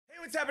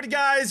What's happening,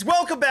 guys?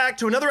 Welcome back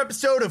to another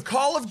episode of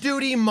Call of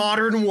Duty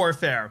Modern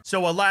Warfare. So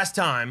last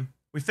time,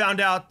 we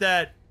found out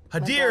that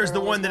Hadir is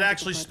the one that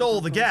actually stole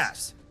the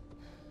gas.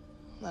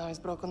 Now he's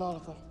broken all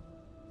of them.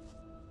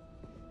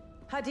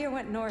 Hadir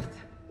went north.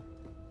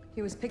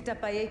 He was picked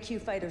up by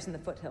AQ fighters in the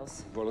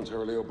foothills.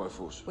 Voluntarily or by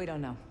force? We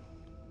don't know.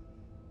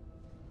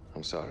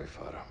 I'm sorry,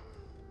 Farah.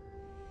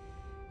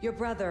 Your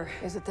brother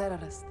He's a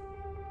terrorist.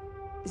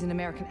 is an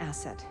American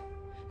asset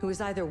who is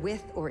either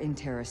with or in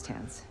terrorist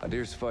hands.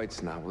 Hadir's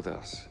fight's not with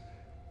us.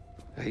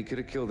 He could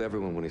have killed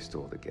everyone when he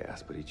stole the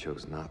gas, but he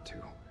chose not to.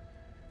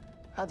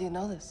 How do you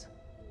know this?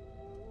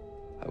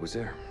 I was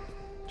there,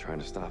 trying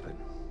to stop it.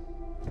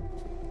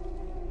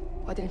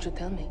 Why didn't you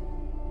tell me?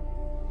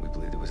 We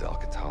believed it was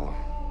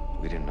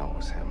Al-Qatala. We didn't know it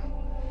was him.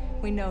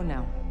 We know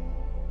now.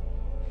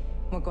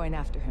 We're going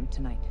after him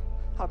tonight.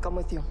 I'll come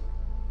with you.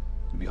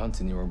 You'll be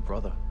hunting your own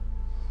brother.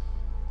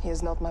 He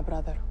is not my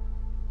brother.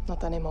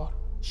 Not anymore.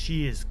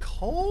 She is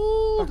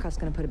cold. Barkov's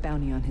gonna put a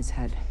bounty on his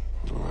head.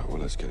 All right, well,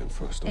 let's get him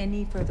first.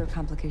 Any further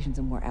complications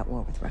and we're at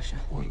war with Russia.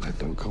 Well, that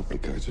don't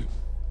complicate it.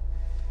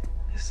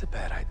 This is a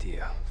bad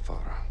idea,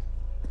 Farah.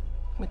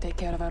 We take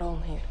care of our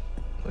own here.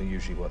 Not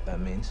usually what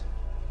that means.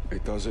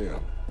 It does here.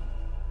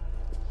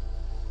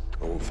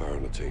 I want Farah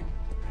on the team.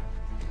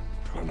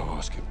 Try not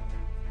ask him.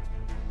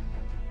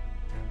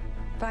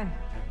 Fine.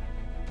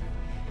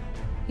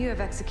 You have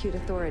execute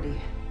authority.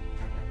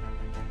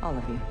 All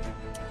of you.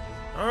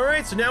 All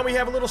right, so now we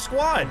have a little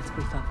squad. Let's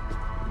beef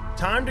up.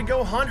 Time to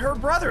go hunt her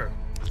brother.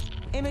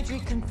 Imagery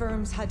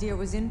confirms Hadir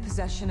was in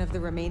possession of the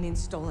remaining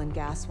stolen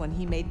gas when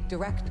he made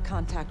direct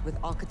contact with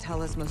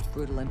Al-Qatala's most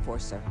brutal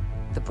enforcer,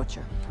 the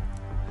Butcher.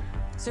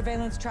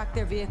 Surveillance tracked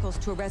their vehicles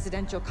to a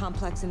residential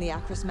complex in the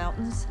Akros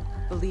Mountains,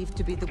 believed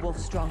to be the Wolf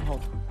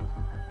stronghold.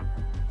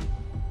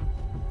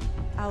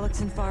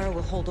 Alex and Farah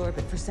will hold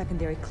orbit for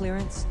secondary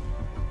clearance,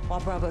 while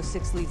Bravo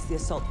 6 leads the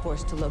assault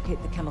force to locate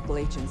the chemical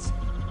agents,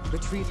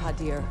 retrieve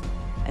Hadir,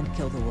 and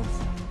kill the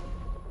Wolf.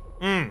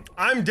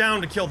 I'm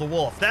down to kill the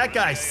Wolf. That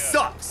guy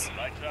sucks.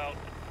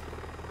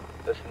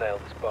 Let's nail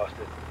this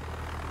bastard.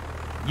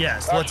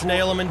 Yes, let's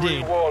nail him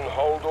indeed. 3-1,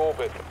 hold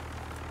orbit.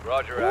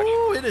 Roger,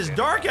 Ooh, it is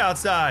dark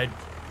outside.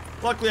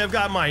 Luckily, I've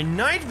got my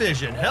night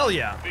vision. Hell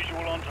yeah.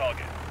 Visual on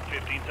target.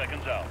 15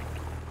 seconds out.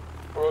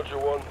 Roger,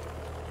 1.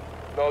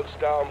 Nods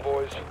down,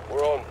 boys.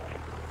 We're on.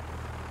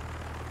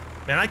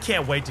 Man, I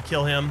can't wait to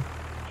kill him.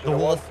 The Center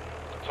Wolf.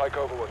 one. Take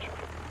Overwatch.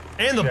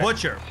 And the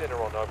Butcher. Center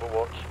on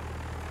Overwatch.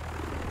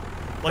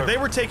 Like, they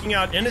were taking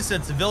out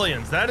innocent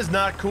civilians. That is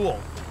not cool.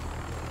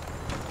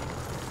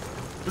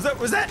 Was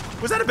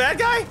that a bad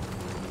guy?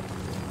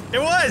 It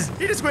was!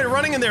 He just went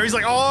running in there. He's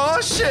like, oh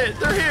shit,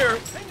 they're here.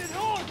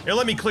 Here,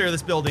 let me clear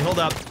this building. Hold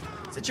up.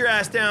 Sit your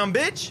ass down,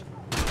 bitch.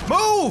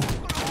 Move!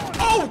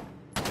 Oh!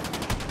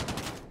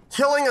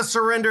 Killing a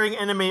surrendering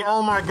enemy.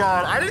 Oh my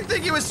god. I didn't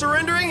think he was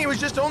surrendering. He was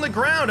just on the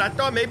ground. I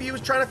thought maybe he was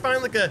trying to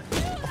find like a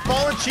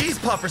fallen cheese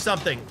puff or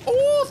something.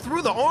 Oh,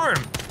 through the arm.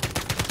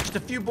 Just a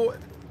few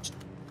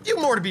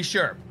more to be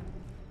sure.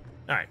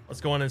 All right,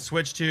 let's go on and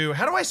switch to,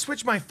 how do I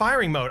switch my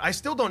firing mode? I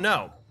still don't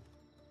know.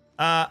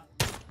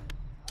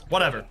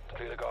 Whatever.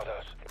 Clear the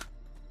guardhouse.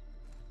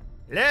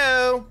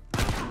 Hello?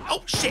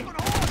 Oh, shit.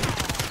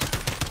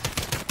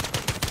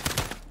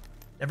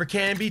 Never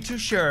can be too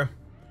sure.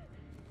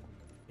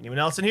 Anyone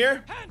else in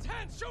here? Hands,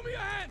 show me your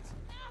hands!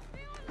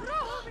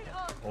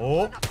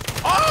 Oh.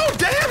 Oh,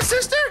 damn,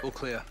 sister! All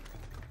clear.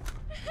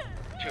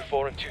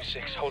 2-4 and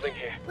 2-6, holding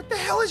here. What the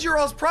hell is your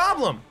all's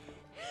problem?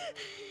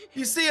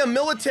 You see a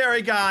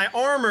military guy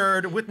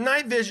armored with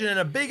night vision and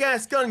a big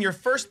ass gun, and your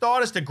first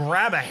thought is to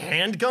grab a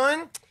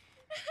handgun?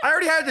 I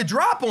already had the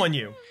drop on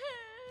you.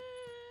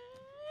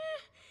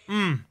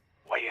 Waiting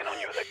on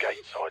you at the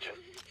gate, Sergeant.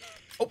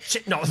 Oh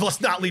shit, no, let's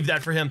not leave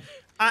that for him.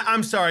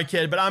 I'm sorry,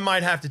 kid, but I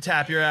might have to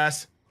tap your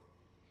ass.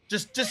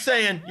 Just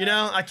saying, you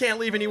know, I can't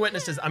leave any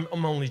witnesses. I'm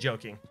only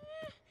joking.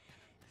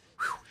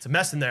 Whew, it's a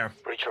mess in there.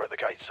 Breacher at the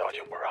gate,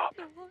 Sergeant, we're up.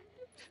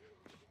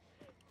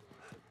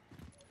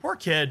 Poor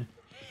kid.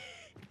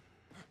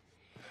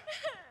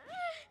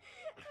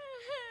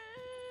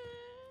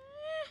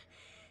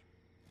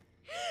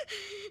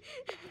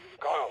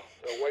 Kyle,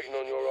 they're waiting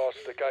on your ass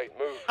at the gate.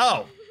 Move.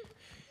 Oh.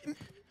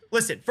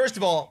 Listen, first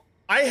of all,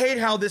 I hate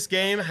how this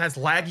game has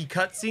laggy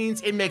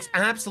cutscenes. It makes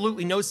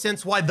absolutely no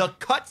sense why the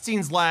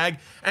cutscenes lag.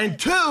 And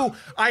two,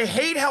 I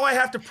hate how I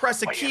have to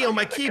press a key on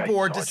my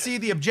keyboard to see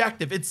the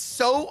objective. It's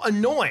so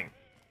annoying.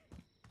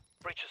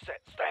 Breacher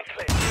set, stand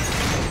clear.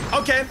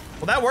 Okay,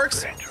 well that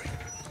works. Entry.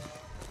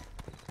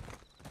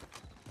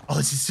 Oh,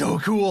 this is so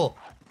cool.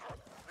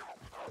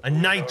 A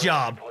night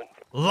job.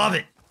 Love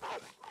it.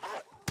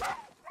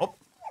 Oh.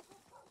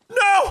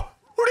 No!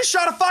 Who just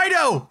shot a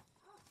Fido?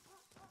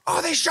 Oh,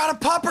 they shot a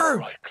pupper!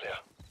 Right, clear.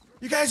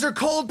 You guys are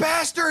cold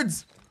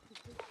bastards!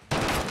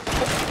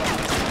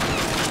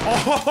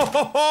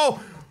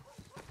 Oh!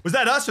 Was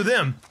that us or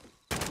them?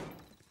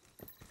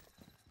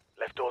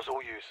 Left door's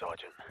all you,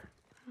 Sergeant.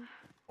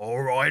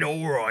 Alright,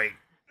 alright.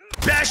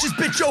 Bash this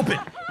bitch open!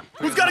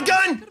 Who's got a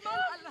gun?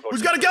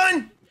 Who's got a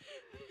gun?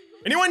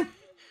 Anyone?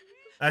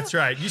 That's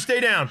right, you stay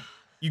down.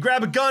 You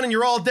grab a gun and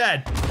you're all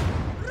dead.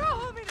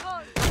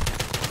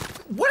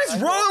 What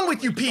is wrong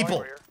with you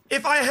people?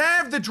 If I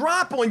have the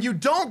drop on you,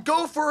 don't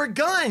go for a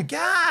gun.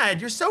 God,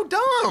 you're so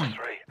dumb. 3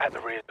 at the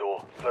rear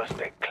door. First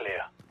deck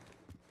clear.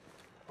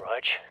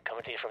 Rog,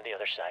 coming to you from the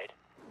other side.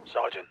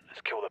 Sergeant,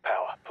 let's kill the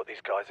power. Put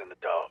these guys in the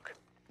dark.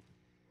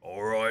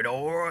 All right,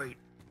 all right.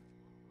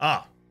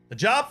 Ah, the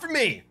job for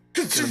me.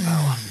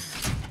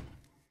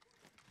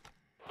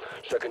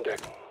 Second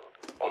deck.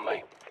 On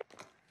me.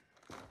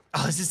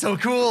 Oh, this is so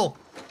cool.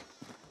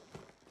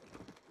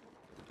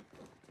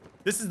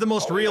 This is the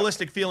most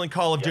realistic feeling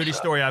Call of Duty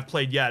story I've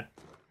played yet.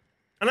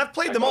 And I've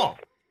played them all.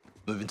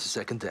 Moving to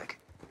second deck.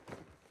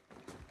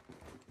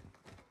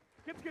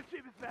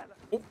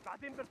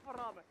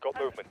 Got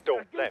movement.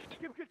 Door left.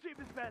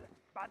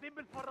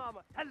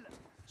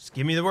 Just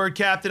give me the word,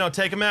 Captain. I'll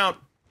take him out.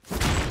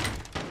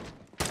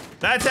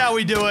 That's how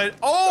we do it.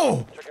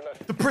 Oh,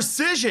 the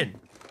precision.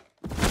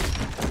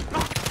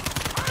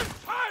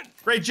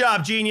 Great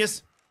job,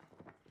 genius.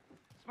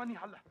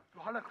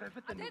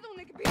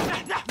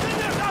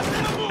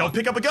 Don't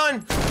pick up a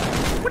gun.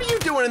 What are you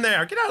doing in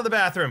there? Get out of the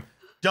bathroom.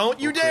 Don't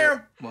you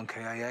dare. 1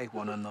 KIA,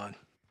 1 unknown.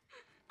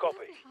 Copy.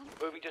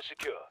 Moving to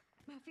secure.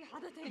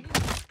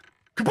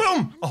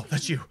 Kaboom! Oh,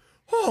 that's you.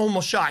 Oh,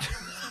 almost shot.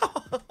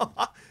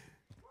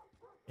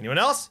 Anyone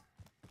else?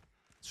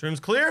 This room's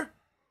clear?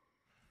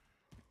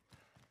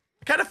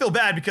 I kind of feel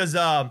bad because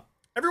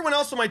everyone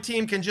else on my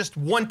team can just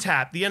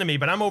one-tap the enemy,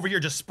 but I'm over here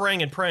just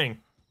spraying and praying.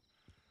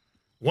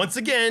 Once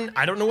again,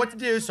 I don't know what to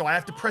do, so I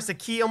have to press a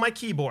key on my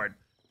keyboard.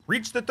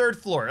 Reach the 3rd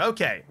floor.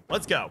 Okay,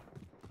 let's go.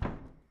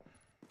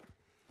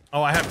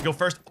 Oh, I have to go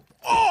first.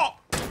 Oh!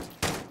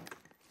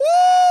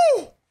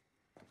 Woo!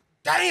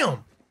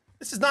 Damn!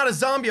 This is not a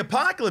zombie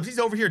apocalypse. He's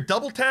over here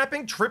double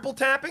tapping, triple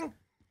tapping.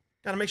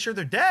 Gotta make sure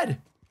they're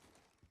dead.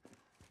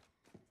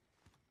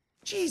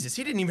 Jesus,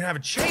 he didn't even have a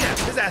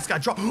chance. His ass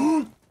got dropped.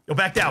 Yo,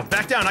 back down,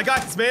 back down. I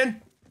got this,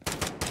 man.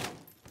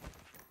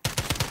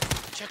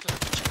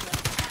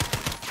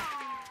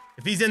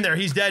 If he's in there,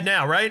 he's dead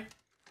now, right?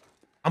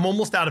 I'm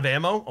almost out of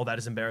ammo. Oh, that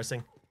is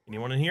embarrassing.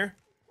 Anyone in here?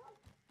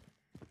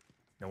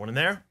 No one in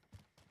there?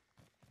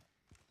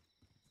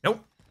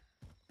 Nope.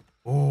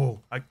 Oh,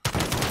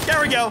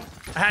 there we go.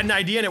 I had an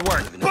idea and it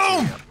worked.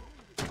 Boom!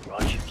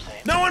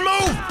 No one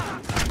move!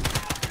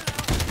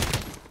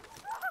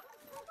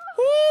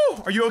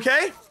 Woo! Are you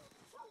okay?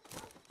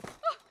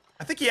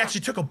 I think he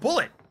actually took a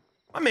bullet.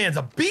 My man's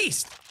a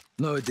beast.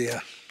 No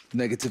idea.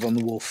 Negative on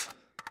the wolf.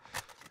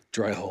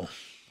 Dry hole.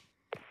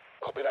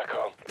 Copy that,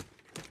 Carl.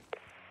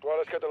 Right,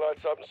 let's get the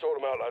lights up and sort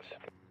them out, lads.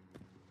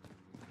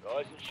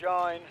 Rise and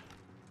shine.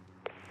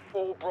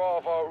 All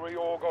Bravo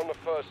reorg on the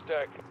first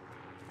deck.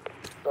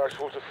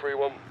 Dashwater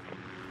 3-1.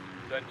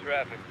 Send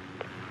traffic.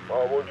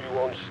 I want you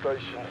on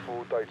station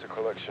for data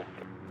collection.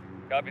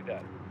 Copy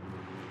that.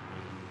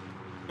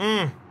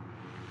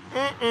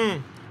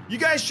 You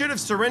guys should have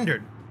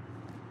surrendered.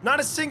 Not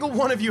a single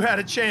one of you had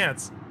a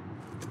chance.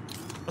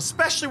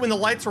 Especially when the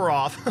lights were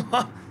off.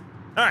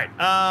 Alright,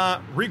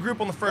 regroup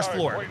on the first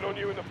floor. Waiting on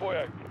you in the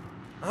foyer.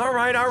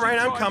 Alright,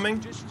 I'm coming.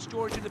 Just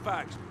storage in the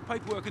bags.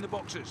 Paperwork in the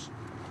boxes.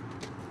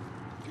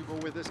 Do you know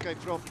where this came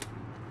from?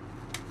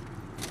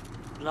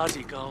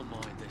 Bloody gold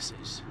mine this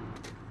is.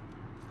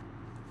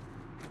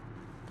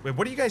 Wait,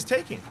 what are you guys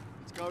taking?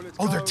 Let's go, let's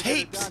Oh, go. they're Get it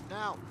tapes. done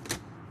now.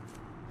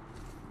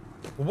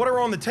 Well, what are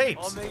on the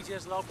tapes? Our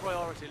media's low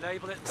priority.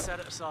 Label it and set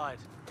it aside.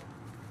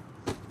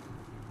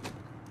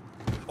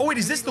 Oh wait,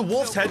 is this the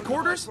Wolf's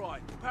headquarters?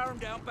 Right. Power them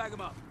down, bag them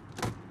up.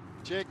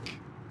 Check.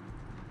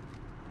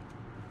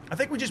 I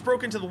think we just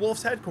broke into the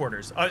Wolf's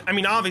headquarters. I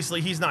mean, obviously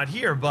he's not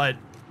here, but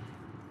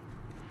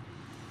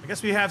I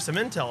guess we have some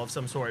intel of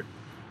some sort.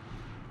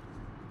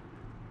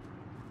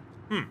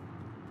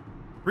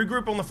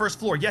 Regroup on the first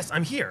floor. Yes,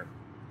 I'm here.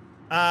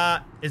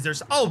 Is there?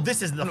 Oh,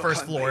 this is the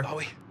first floor. Are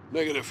we?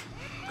 Negative.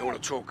 Don't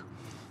want to talk.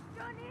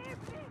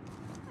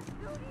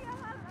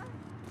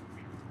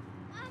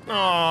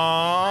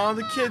 Aww,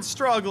 the kid's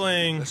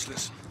struggling. Let's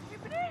listen.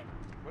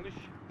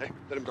 Hey,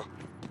 let him go.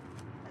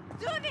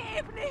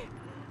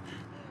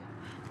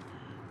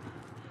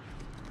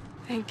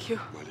 Thank you.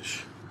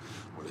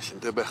 معلش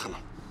انتبه خنا.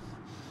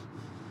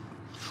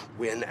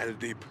 وين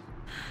الديب؟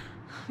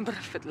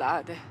 برفض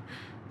العادة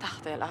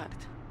تحت الأرض.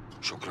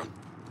 شكرا.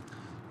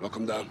 Lock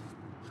him down.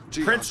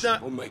 Prince,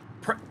 on me.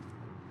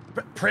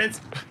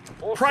 Prince,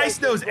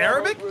 Price knows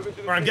Arabic?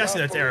 Or I'm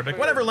guessing that's Arabic.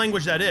 Whatever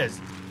language that is.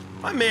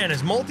 My man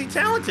is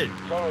multi-talented.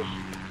 Thomas,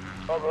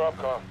 cover up,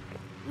 Carl.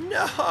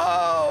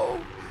 No!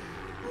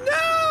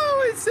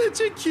 No! It's such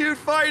a cute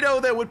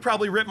Fido that would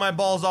probably rip my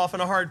balls off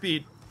in a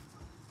heartbeat.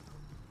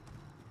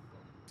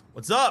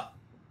 What's up?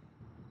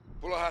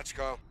 Pull a hatch,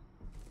 Carl.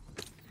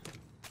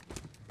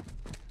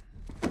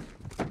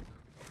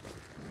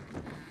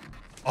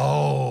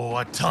 Oh,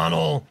 a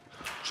tunnel.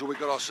 So we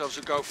got ourselves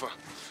a gopher.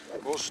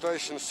 All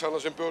stations tell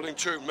us in building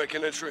 2,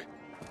 making entry.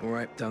 All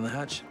right, down the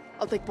hatch.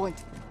 I'll take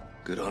point.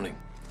 Good on him.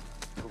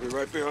 We'll be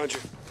right behind you.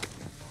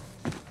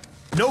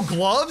 No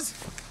gloves?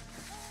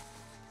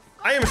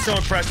 I am so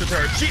impressed with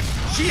her.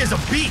 She is a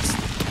beast.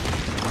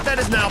 That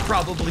is now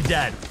probably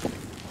dead.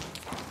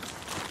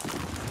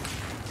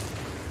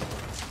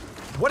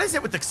 What is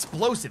it with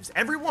explosives?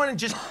 Everyone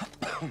just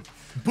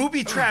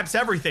booby traps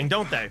everything,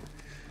 don't they?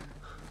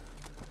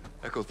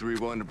 Echo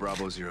 3-1 to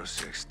Bravo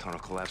 06. Tunnel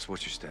collapse.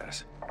 What's your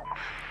status?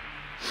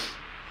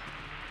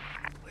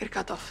 We're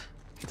cut off.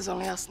 It's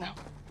only us now.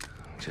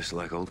 Just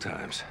like old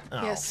times.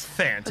 Oh, Yes,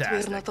 fantastic.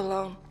 but we're not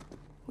alone.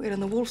 We're in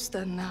the wolf's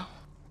den now.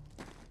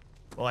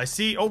 Well, I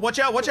see. Oh, watch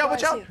out, watch out,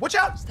 watch out, watch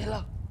out! Stay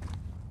low.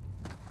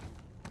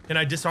 Can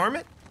I disarm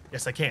it?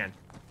 Yes, I can.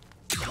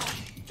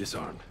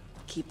 Disarmed.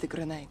 Keep the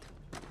grenade.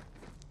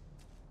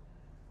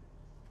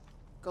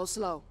 Go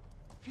slow.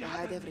 They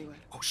hide everywhere.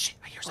 Oh shit,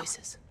 I hear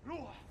something. Voices.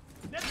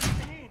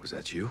 Was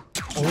that you?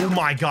 Oh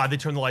my god, they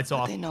turned the lights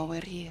off. They know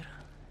we're here.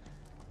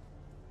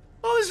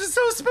 Oh, this is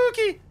so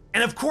spooky.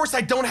 And of course,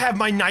 I don't have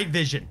my night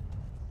vision.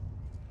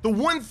 The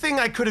one thing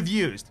I could have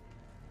used.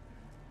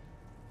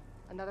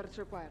 Another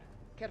tripwire.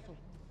 Careful.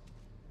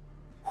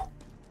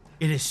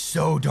 It is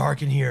so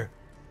dark in here.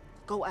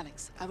 Go,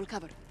 Alex. I will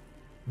cover.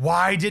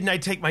 Why didn't I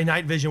take my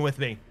night vision with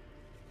me?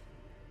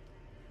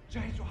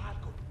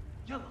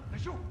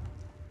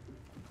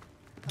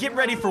 Get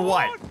ready for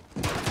what?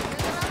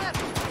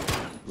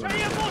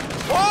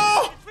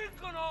 Oh!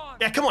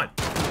 Yeah, come on.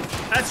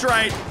 That's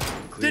right.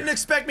 Clear. Didn't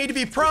expect me to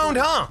be prone,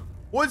 huh?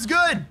 What's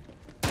good?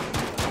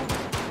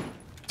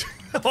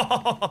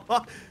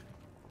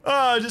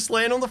 Oh, just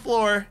laying on the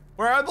floor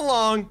where I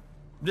belong.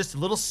 I'm just a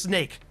little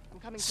snake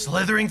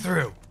slithering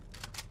through.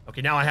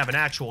 Okay, now I have an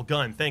actual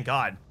gun, thank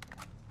God.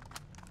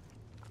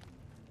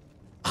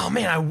 Oh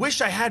man, I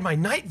wish I had my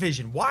night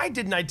vision. Why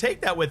didn't I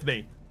take that with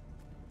me?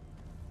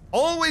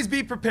 Always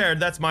be prepared,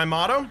 that's my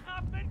motto.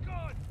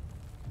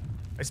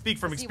 I speak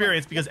from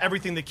experience because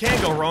everything that can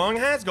go wrong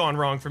has gone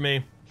wrong for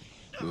me.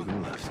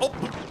 Moving left. Oh,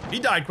 he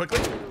died quickly.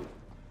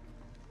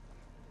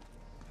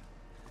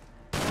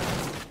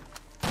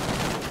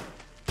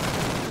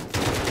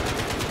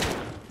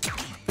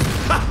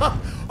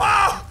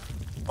 Oh!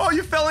 Oh,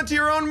 you fell into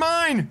your own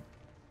mine!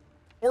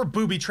 Or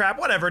booby trap,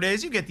 whatever it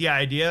is, you get the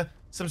idea.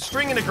 Some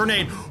string and a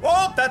grenade.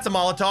 Oh, that's a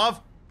Molotov.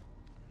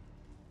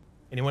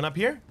 Anyone up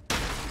here?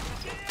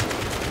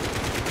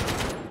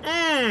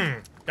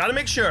 Gotta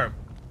make sure.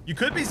 You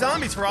could be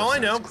zombies for all I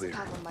know. Clear.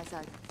 Cut on my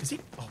side. Is he?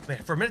 Oh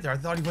man, for a minute there I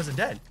thought he wasn't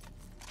dead.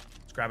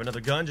 Let's grab another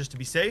gun just to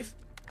be safe.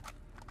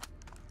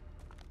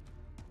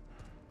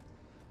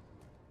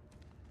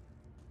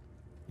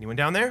 Anyone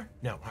down there?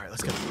 No. All right,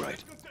 let's go.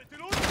 Right.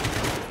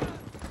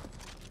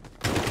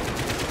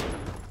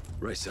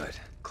 Right side.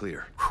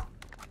 Clear.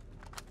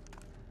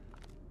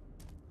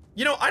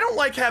 You know, I don't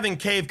like having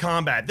cave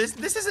combat.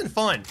 This isn't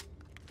fun.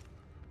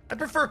 I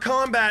prefer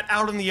combat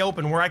out in the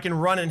open where I can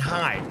run and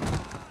hide.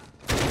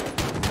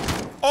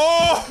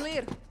 Oh!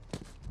 Clear.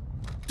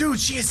 Dude,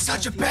 she is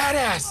such a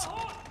badass.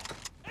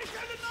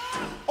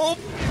 Oh!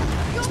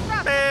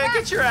 Man,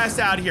 get your ass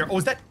out of here. Oh,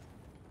 is that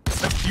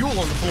fuel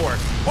on the floor?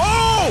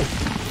 Oh!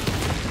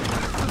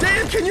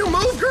 Damn, can you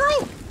move,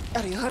 girl?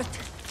 Are you hurt?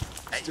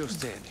 Still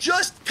standing.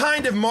 Just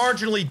kind of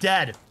marginally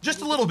dead.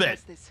 Just a little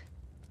bit.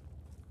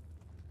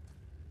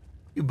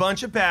 You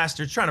bunch of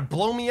bastards trying to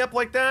blow me up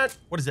like that?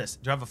 What is this?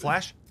 Do I have a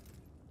flash?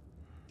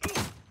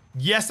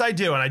 Yes, I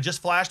do, and I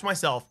just flashed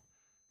myself.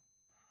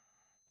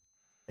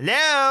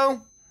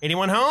 Hello?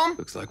 Anyone home?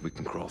 Looks like we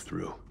can crawl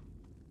through.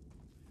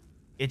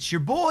 It's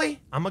your boy.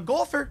 I'm a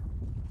golfer.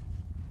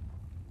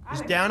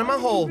 Just down in my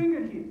hole.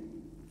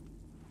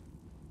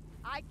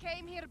 I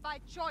came here by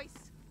choice.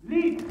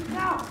 Leave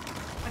now.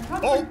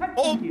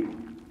 Oh!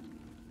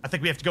 I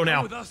think we have to go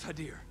now. Come with us,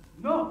 Hadir.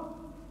 No,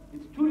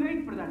 it's too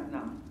late for that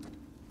now.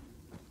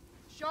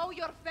 Show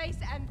your face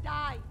and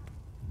die.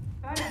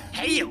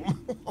 Damn!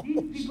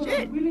 These people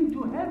are willing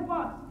to help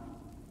us.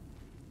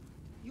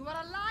 You are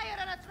a liar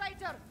and a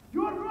traitor.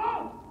 You're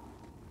wrong.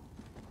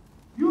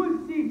 You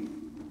will see.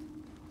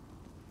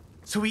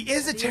 So he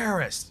is a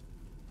terrorist.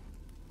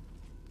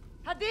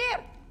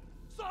 Hadir!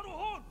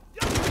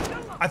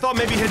 I thought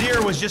maybe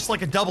Hadir was just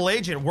like a double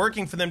agent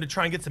working for them to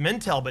try and get some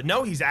intel, but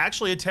no, he's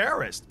actually a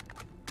terrorist.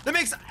 That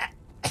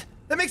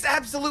makes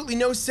absolutely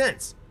no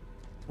sense.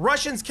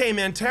 Russians came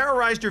in,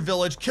 terrorized your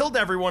village, killed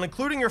everyone,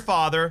 including your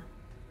father,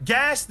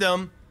 gassed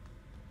them,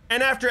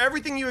 and after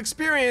everything you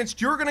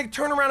experienced, you're gonna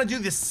turn around and do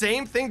the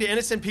same thing to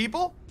innocent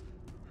people?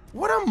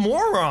 What a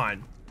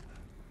moron.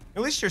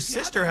 At least your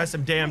sister has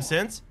some damn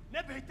sense.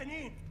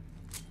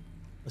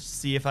 Let's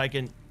see if I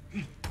can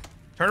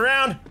turn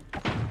around.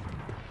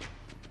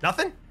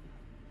 Nothing?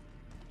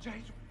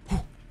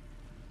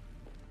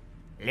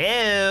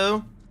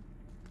 Hello?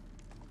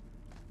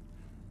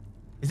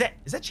 Is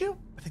that you?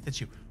 I think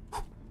that's you.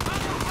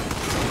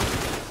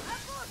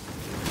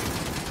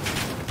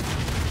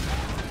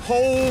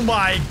 Oh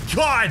my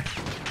God!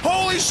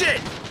 Holy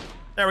shit!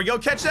 There we go,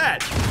 catch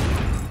that.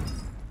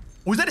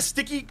 Was that a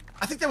sticky?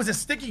 I think that was a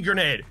sticky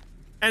grenade.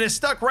 And it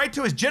stuck right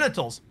to his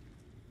genitals.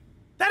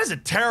 That is a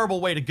terrible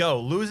way to go,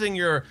 losing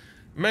your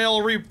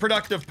male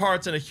reproductive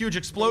parts in a huge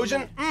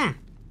explosion.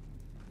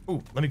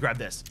 Ooh, let me grab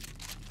this.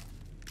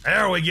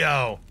 There we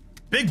go.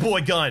 Big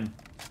boy gun.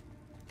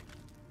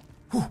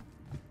 Whew.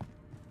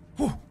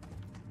 Whew.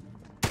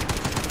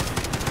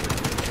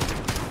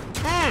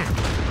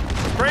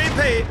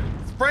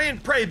 Spray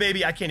and pray,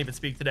 baby. I can't even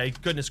speak today.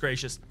 Goodness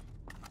gracious.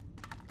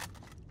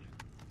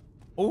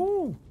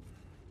 Ooh.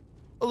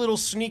 A little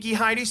sneaky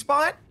hidey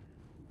spot?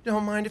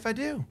 Don't mind if I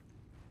do.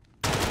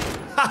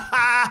 Ha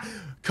ha!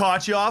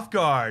 Caught you off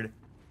guard.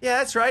 Yeah,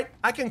 that's right.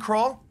 I can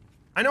crawl.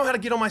 I know how to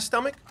get on my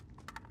stomach.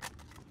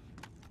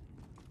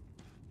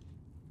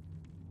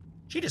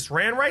 She just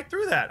ran right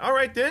through that. All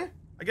right, then.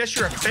 I guess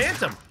you're a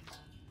phantom.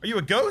 Are you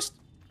a ghost?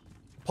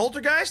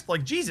 Poltergeist?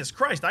 Like, Jesus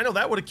Christ, I know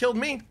that would have killed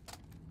me.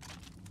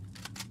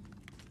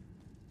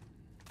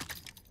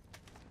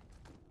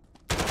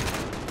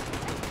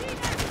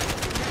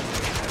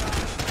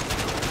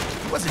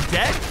 He wasn't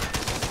dead?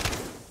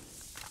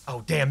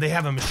 Oh, damn, they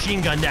have a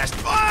machine gun nest.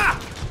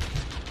 Ah!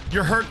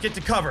 You're hurt, get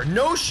to cover.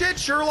 No shit,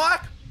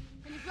 Sherlock?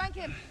 Can you flank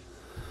him?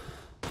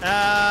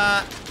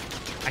 I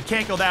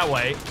can't go that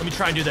way. Let me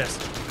try and do this.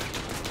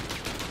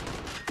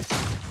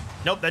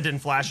 Nope, that didn't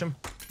flash him.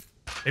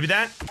 Maybe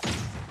that?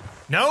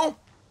 No?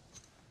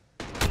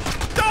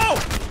 Go!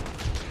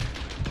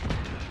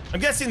 I'm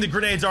guessing the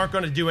grenades aren't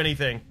going to do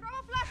anything. Throw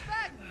a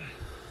flashbang!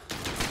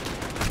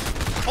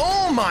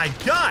 Oh my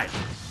god!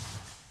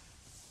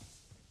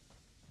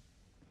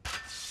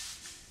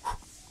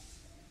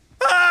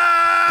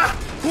 Ah!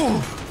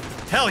 Whew.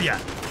 Hell yeah.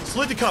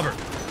 Slid to cover.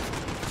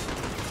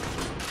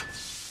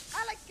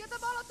 Alex, get the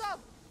Molotov!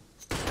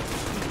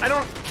 I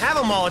don't have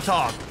a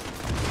Molotov.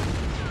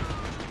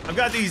 I've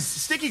got these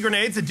sticky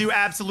grenades that do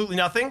absolutely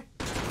nothing.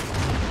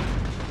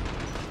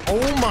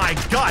 Oh my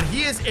god,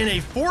 he is in a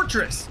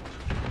fortress.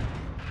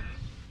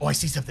 Oh, I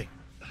see something.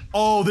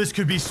 Oh, this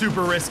could be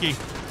super risky.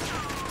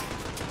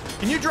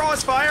 Can you draw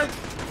us fire?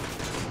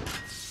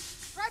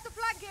 Try to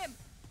flank him!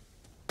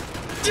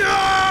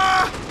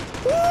 Yeah!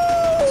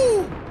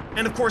 Woo!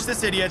 And of course,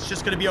 this idiot's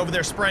just gonna be over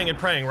there spraying and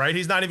praying, right?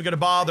 He's not even gonna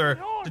bother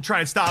to try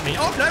and stop me.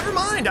 Oh, never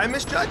mind, I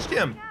misjudged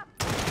him.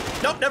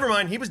 Nope, never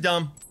mind, he was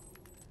dumb.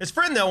 His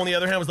friend, though, on the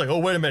other hand, was like, oh,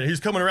 wait a minute, he's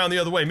coming around the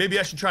other way. Maybe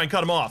I should try and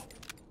cut him off.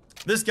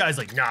 This guy's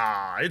like,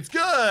 nah, it's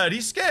good.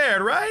 He's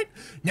scared, right?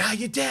 Now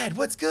you're dead.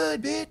 What's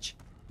good, bitch?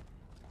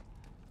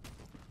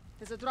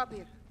 There's a drop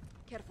here.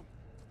 Careful.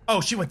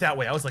 Oh, she went that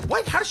way. I was like,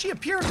 what? How does she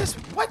appear in this?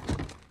 What?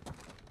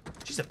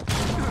 She's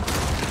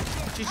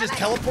just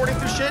teleporting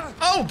through shit?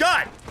 Oh,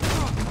 God!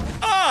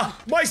 Ah!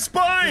 My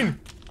spine!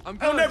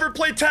 I'll never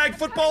play tag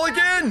football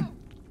again!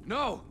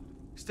 No!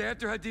 Stay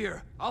after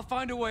Hadir. I'll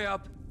find a way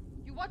up.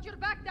 You watch your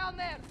back down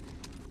there!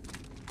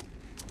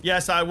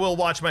 Yes, I will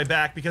watch my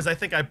back because I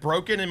think I've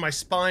broken and my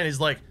spine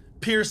is like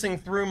piercing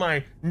through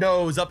my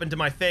nose up into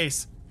my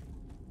face.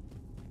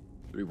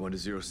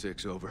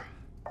 31-06, over.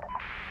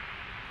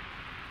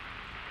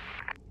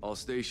 All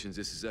stations,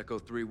 this is Echo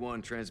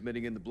 3-1,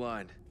 transmitting in the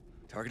blind.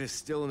 Target is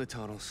still in the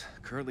tunnels,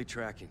 currently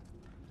tracking.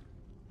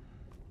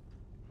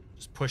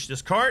 Just push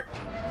this cart.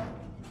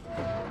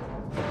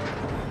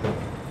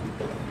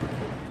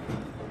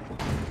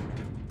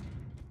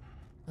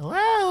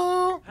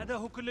 Hello? هذا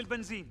هو كل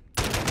البنزين.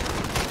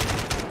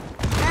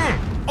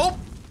 Oh!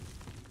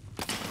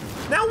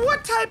 Now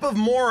what type of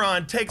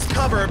moron takes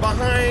cover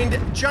behind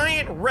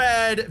giant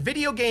red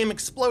video game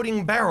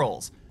exploding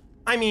barrels?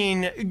 I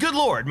mean, good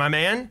lord, my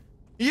man.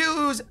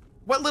 Use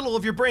what little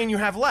of your brain you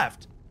have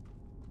left.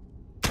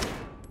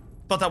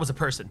 Thought that was a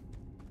person.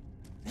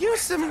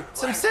 Use some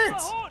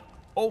sense.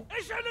 Oh.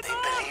 They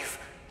believe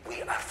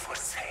we are for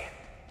sale.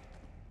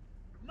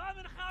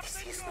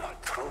 This is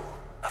not true.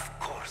 Of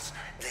course,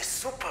 the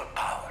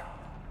superpower.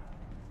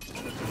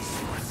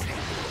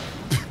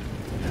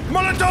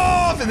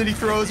 Molotov! And then he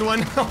throws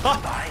one.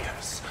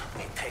 Buyers,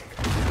 we take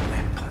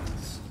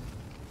weapons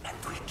and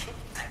we keep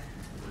them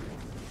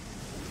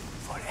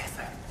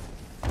forever.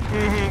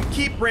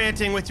 Keep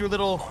ranting with your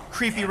little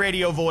creepy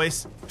radio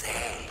voice.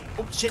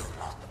 Oh shit!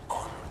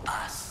 On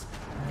us.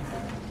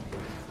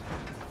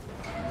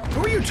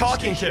 Who are you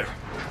talking to?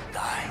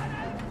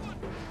 Die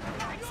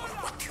for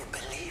what you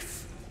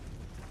believe.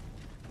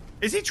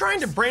 Is he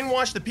trying to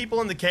brainwash the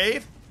people in the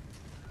cave?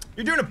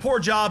 You're doing a poor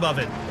job of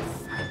it.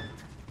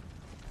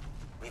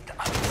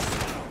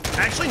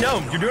 Actually, no,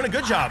 you're doing a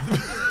good job.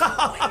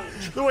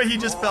 The way he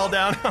just fell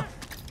down.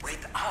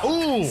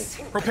 Ooh,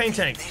 propane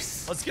tank.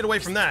 Let's get away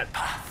from that.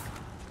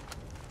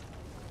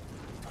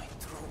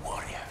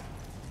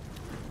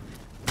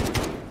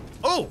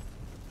 Oh,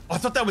 I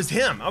thought that was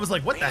him. I was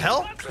like, what the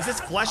hell? Is this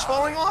flesh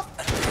falling off?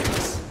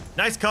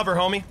 Nice cover,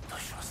 homie.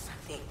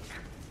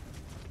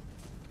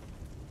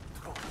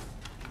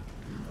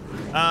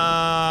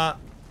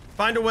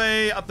 Find a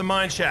way up the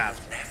mine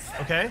shaft.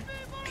 Okay.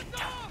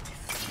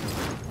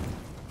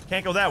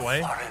 Can't go that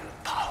way.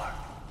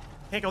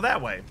 Can't go that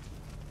way.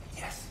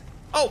 Yes.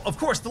 Oh, of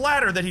course, the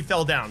ladder that he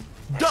fell down.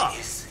 Duh. There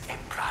is a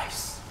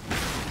price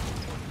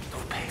to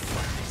pay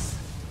for this.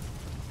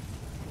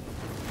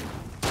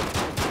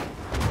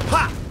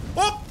 Ha!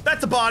 Oh,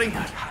 that's a body.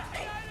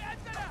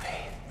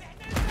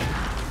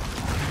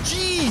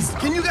 Jeez,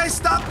 can you guys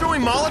stop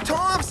throwing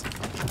Molotovs?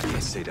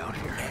 Can't stay down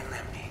here.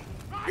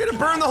 You're gonna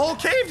burn the whole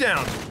cave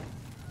down.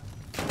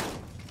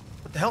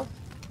 What the hell?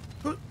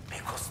 Who?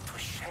 Because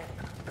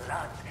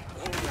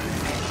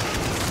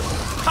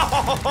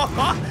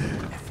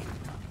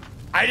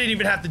I didn't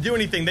even have to do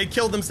anything. They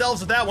killed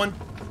themselves with that one.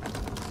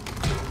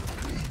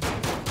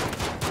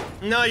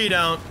 No, you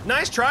don't.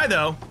 Nice try,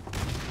 though.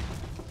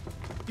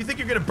 You think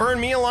you're gonna burn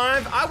me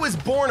alive? I was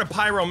born a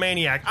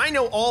pyromaniac. I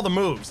know all the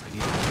moves.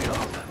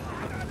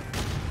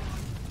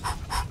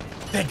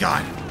 Thank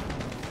God.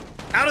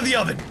 Out of the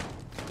oven.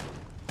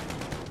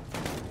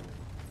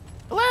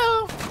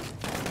 Hello?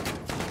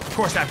 Of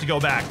course I have to go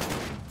back.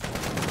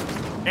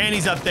 And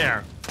he's up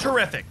there.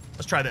 Terrific.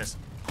 Let's try this.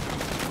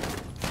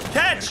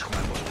 Catch!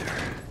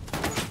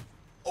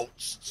 Oh,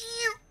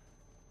 shoot.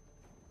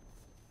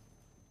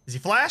 Is he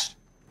flashed?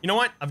 You know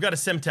what? I've got a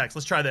Simtex.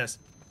 Let's try this.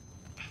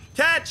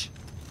 Catch!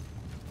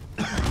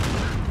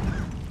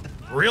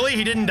 Really?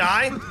 He didn't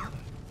die?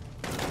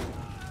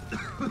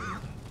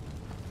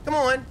 Come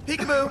on,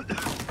 peekaboo.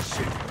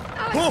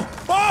 Oh!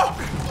 Oh!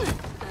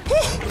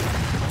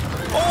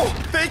 Oh!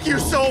 Thank you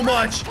so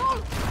much!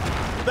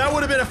 That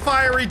would have been a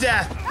fiery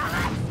death.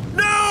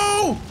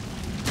 No!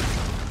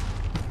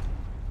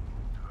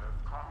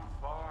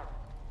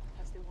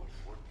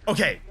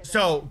 Okay,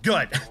 so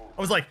good. I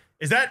was like,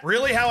 is that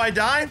really how I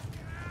die?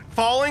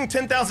 Falling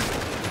 10,000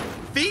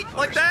 feet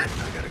like that?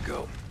 I gotta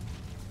go.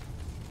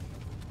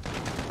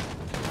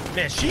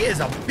 Man, she is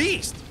a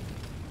beast.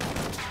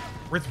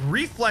 With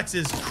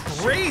reflexes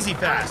crazy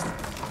fast.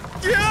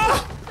 Yeah!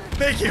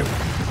 Thank you.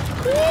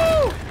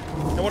 Woo!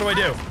 Now what do I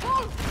do?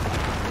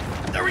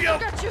 There we go.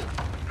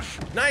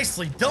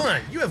 Nicely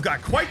done. You have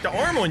got quite the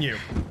arm on you.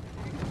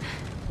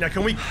 Now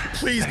can we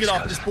please get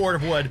off this board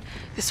of wood?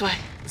 This way.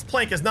 This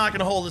plank is not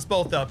gonna hold us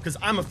both up because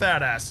I'm a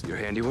fat ass. Your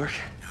handiwork?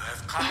 You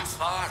have come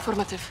far.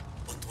 Affirmative.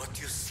 But what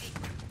you seek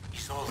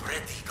is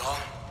already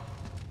gone.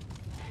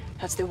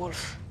 That's the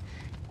wolf.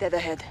 Dead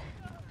ahead.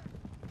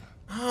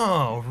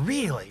 Oh,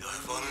 really? You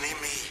have only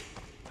me.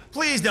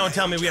 Please don't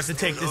tell me we have to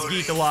take this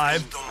geek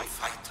alive.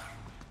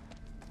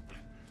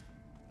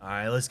 All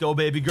right, let's go,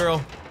 baby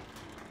girl.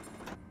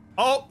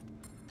 Oh!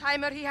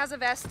 Timer, he has a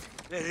vest.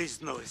 There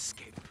is no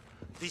escape.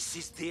 This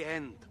is the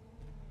end.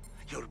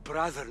 Your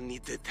brother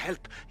needed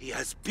help. He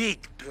has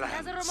big plans. He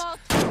has a remote.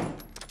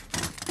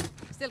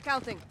 Still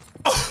counting.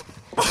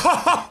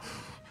 Oh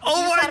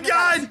my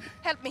God!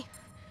 Help me.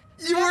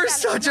 You were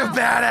such a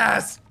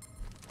badass!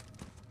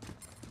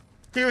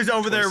 He was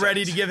over there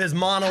ready to give his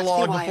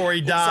monologue before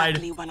he died.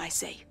 Exactly when I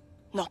say,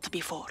 not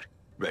before.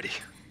 Ready.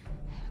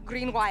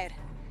 Green wire.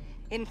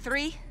 In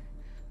 3,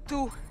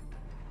 2,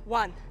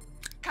 1.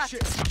 Cut.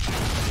 Shit.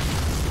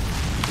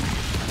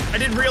 I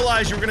didn't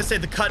realize you were gonna say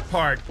the cut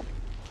part.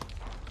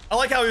 I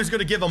like how he was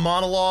gonna give a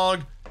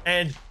monologue,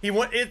 and he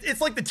went.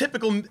 It's like the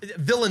typical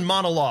villain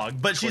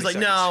monologue, but she's like,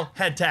 no,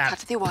 head tap. Cut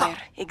the wire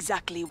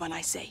exactly when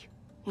I say,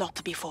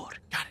 not before.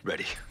 Got it.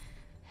 Ready.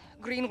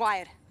 Green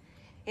wire.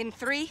 In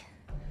 3,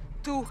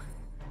 2,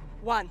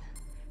 1.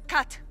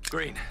 Cut.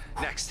 Green.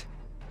 Next.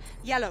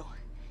 Yellow.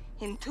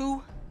 In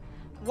 2,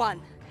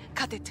 1.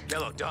 Cut it.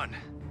 Yellow. Done.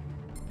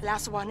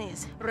 Last one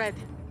is red.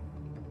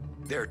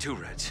 There are 2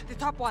 reds. The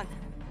top one.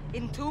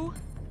 In 2,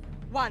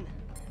 1.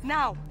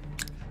 Now.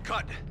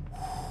 Cut.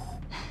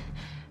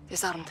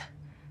 Disarmed.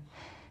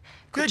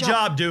 Good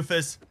job,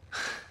 doofus.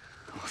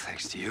 Well,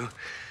 thanks to you.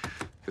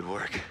 Good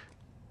work.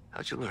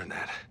 How'd you learn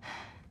that?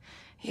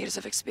 Years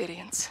of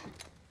experience.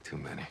 Too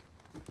many.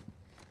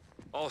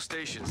 All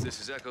stations, this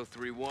is Echo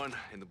 3-1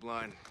 in the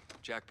blind.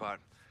 Jackpot.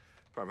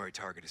 Primary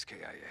target is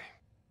KIA.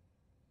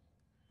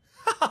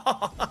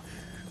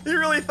 He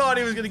really thought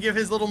he was gonna give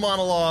his little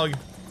monologue.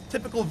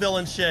 Typical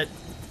villain shit.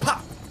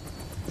 Pop!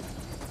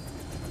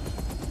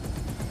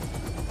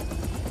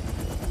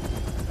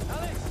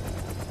 Alex!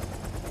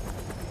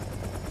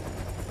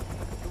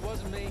 It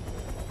wasn't me.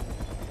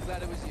 I'm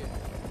glad it was you.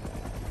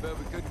 But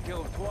we couldn't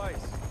kill him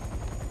twice.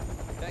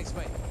 Thanks,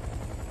 mate.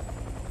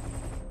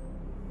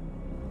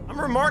 I'm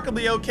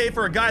remarkably okay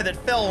for a guy that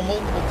fell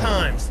multiple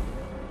times.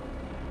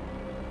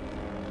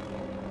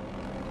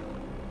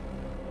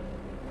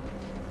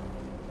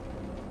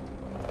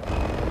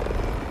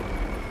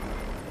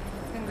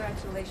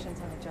 Congratulations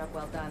on a job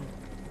well done.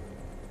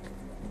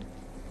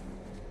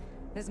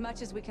 As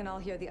much as we can all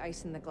hear the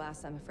ice in the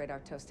glass, I'm afraid our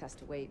toast has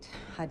to wait.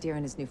 Hadir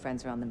and his new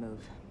friends are on the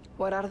move.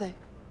 What are they?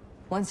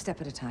 One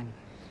step at a time.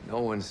 No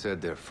one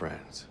said they're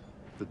friends.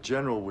 The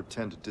General would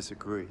tend to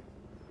disagree.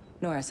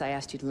 Norris, I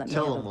asked you to let me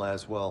Tell him,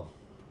 Laswell.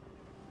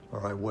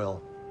 Or I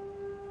will.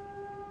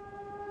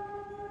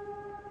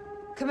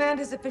 Command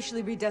has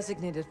officially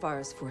redesignated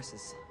Farah's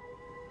forces.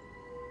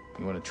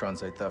 You want to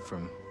translate that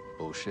from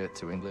bullshit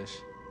to English?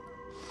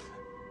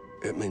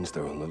 It means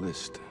they're on the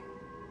list.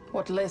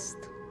 What list?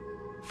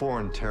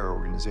 Foreign terror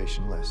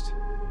organization list.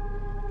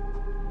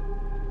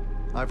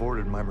 I've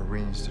ordered my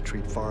Marines to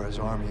treat Farah's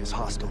army as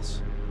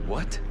hostiles.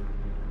 What?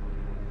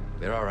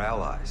 They're our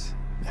allies.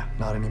 Yeah,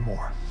 not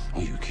anymore.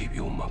 You keep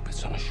your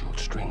Muppets on a short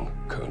string,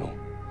 Colonel.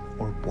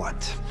 Or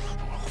what?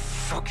 I'll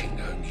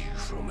fucking earn you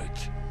from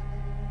it.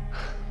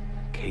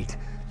 Kate,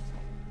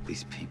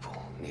 these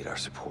people need our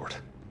support.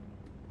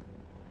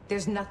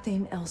 There's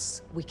nothing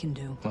else we can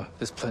do. Well,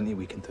 there's plenty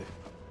we can do.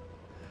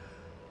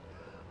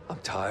 I'm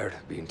tired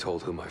of being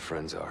told who my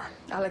friends are.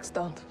 Alex,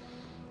 don't.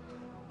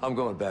 I'm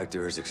going back to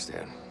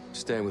Urzikstan,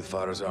 staying with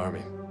Farah's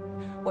army.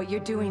 What you're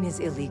doing is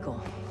illegal.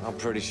 I'm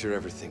pretty sure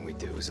everything we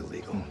do is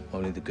illegal.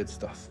 Only the good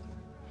stuff.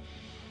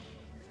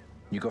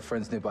 You got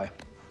friends nearby?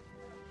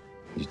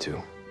 You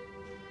too.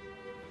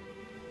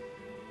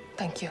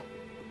 Thank you.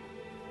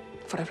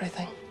 For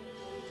everything.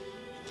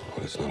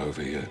 Well, it's not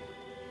over yet.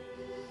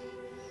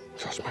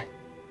 Trust me.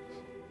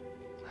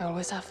 I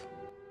always have.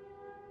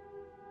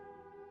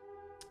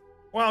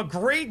 Well,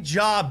 great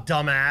job,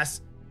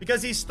 dumbass.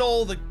 Because he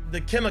stole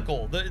the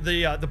chemical,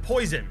 the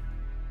poison,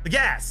 the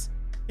gas.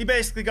 He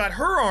basically got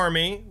her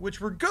army,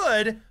 which were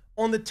good,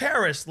 on the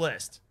terrorist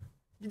list.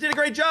 You did a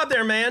great job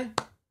there, man.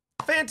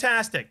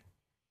 Fantastic.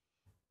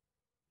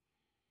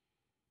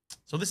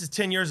 So this is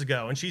 10 years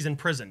ago, and she's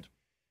imprisoned.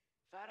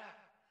 Farah,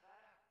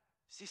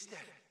 sister,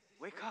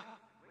 wake up.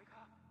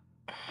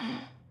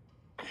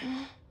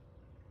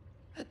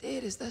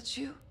 Hadir, is that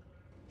you?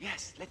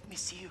 Yes, let me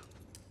see you.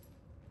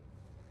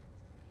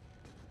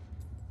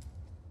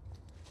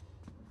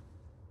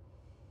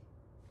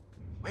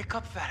 Wake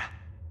up, Farah.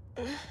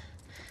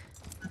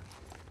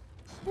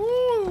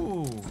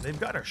 Ooh, they've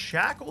got her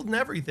shackled and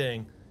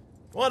everything.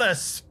 What a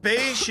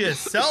spacious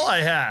cell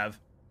I have.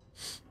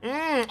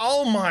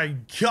 Oh my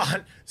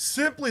God,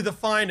 simply the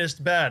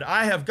finest bed.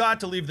 I have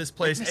got to leave this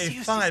place a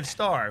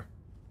 5-star.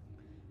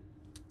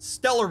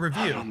 Stellar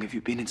review. How long have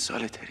you been in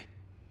solitary?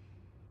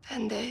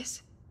 10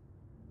 days.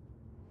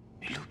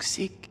 You look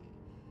sick.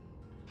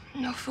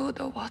 No food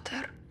or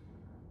water.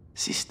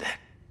 Sister,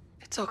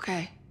 It's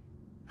okay.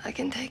 I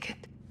can take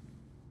it.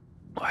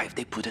 why have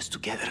they put us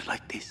together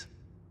like this?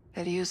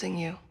 They're using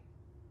you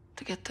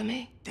to get to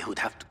me. They would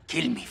have to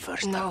kill me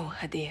first. No,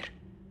 Hadir.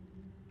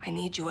 I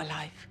need you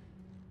alive.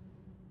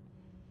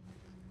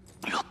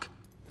 Look.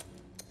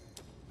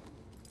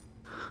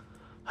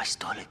 I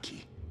stole a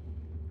key.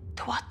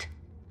 To what?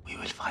 We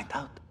will find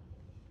out.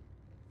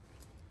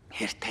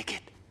 Here, take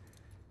it.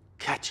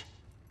 Catch.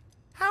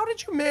 How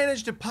did you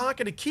manage to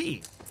pocket a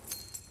key?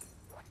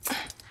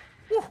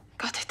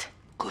 Got it.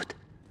 Good.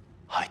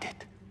 Hide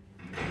it.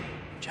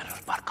 General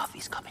Barkov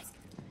is coming.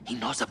 He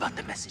knows about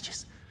the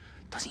messages.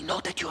 Does he know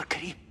that you are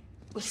Karim?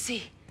 We'll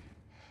see.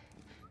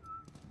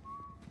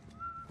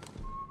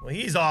 Well,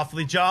 he's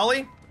awfully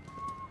jolly.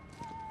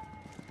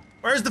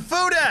 Where's the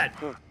food at?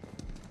 Huh.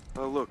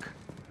 Oh, look.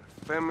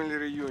 Family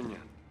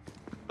reunion.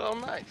 Oh,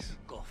 nice.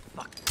 Go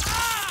fuck.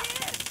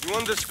 You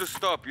want this to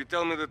stop, you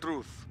tell me the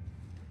truth.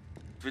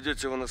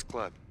 Ведете его на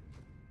склад.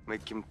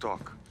 Make him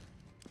talk.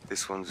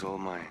 This one's all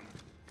mine.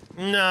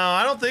 No,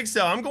 I don't think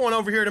so. I'm going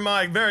over here to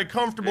my very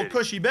comfortable,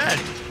 cushy bed.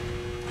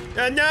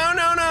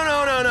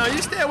 No.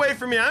 You stay away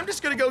from me. I'm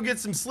just gonna go get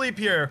some sleep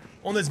here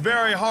on this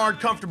very hard,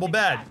 comfortable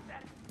bed.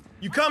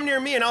 You come near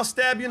me and I'll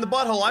stab you in the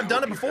butthole. I've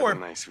done it before. Have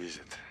a nice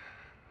visit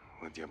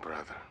with your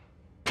brother.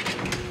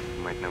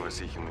 You might never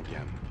see him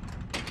again.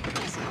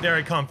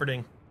 Very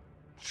comforting.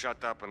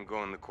 Shut up and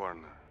go in the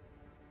corner.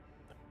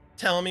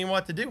 Telling me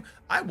what to do?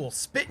 I will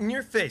spit in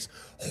your face.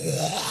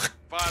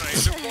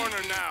 Farah, in the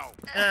corner now.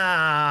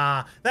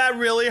 Ah, that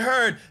really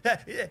hurt.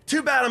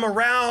 Too bad I'm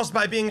aroused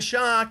by being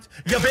shocked.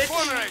 You bitch.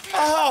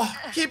 Oh,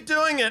 keep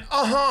doing it.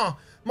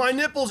 My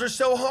nipples are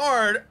so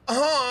hard.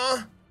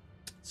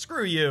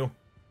 Screw you.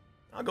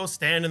 I'll go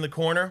stand in the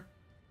corner.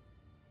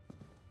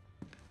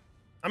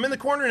 I'm in the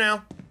corner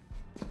now.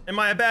 Am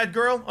I a bad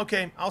girl?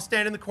 Okay, I'll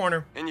stand in the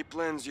corner. Any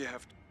plans you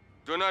have to...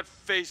 Do not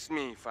face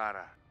me,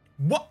 Farah.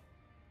 What?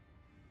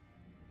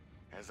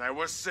 As I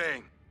was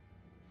saying,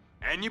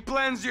 any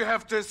plans you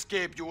have to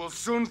escape, you will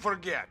soon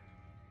forget.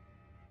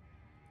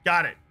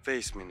 Got it.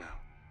 Face me now.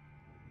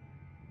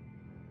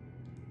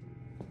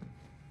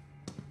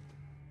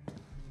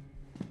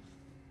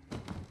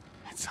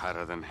 It's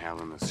hotter than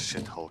hell in this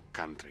shithole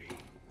country.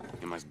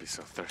 You must be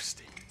so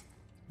thirsty.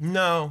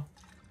 No.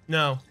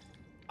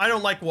 I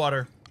don't like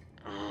water.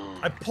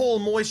 I pull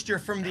moisture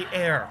from the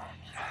air.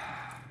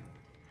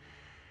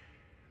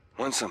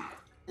 Want some?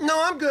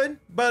 No, I'm good.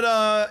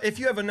 But if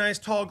you have a nice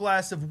tall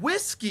glass of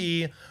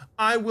whiskey,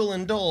 I will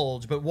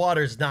indulge. But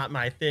water's not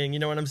my thing, you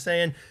know what I'm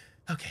saying?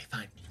 Okay,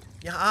 fine.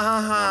 Yeah,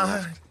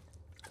 I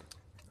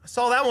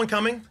saw that one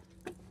coming.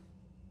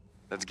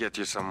 Let's get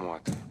you some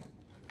water.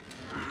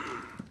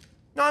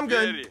 No, I'm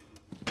good.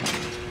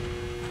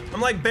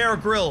 I'm like Bear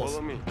Grylls.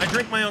 Follow me. I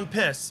drink my own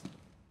piss.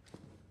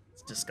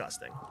 It's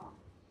disgusting.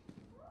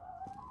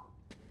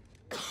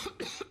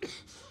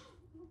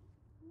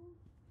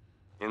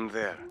 In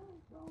there.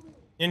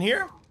 In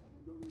here?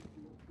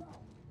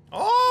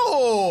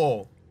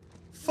 Oh!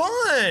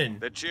 Fun!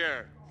 The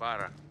chair,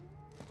 Farah.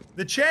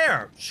 The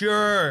chair.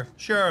 Sure.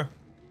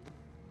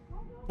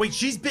 Wait,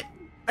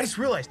 I just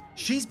realized,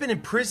 she's been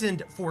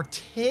imprisoned for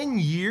 10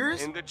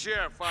 years? In the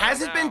chair, Farah.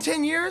 Has it been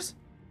 10 years?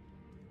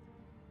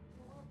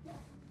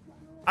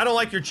 I don't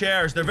like your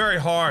chairs. They're very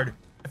hard.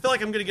 I feel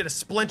like I'm gonna get a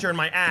splinter in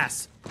my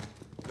ass.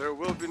 There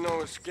will be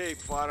no escape,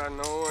 Farah.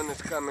 No one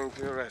is coming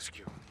to your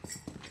rescue.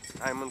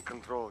 I'm in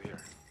control here.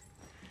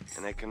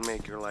 And I can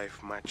make your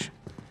life much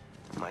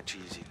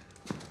easier.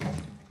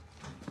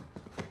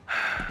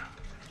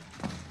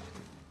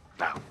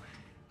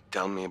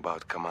 Tell me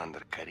about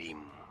Commander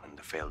Karim and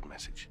the failed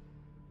message.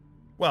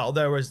 Well,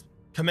 there was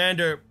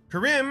Commander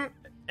Karim,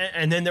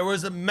 and then there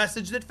was a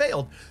message that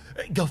failed.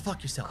 Go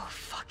fuck yourself. Go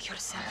fuck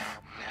yourself.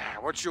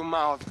 Watch your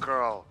mouth,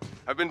 girl.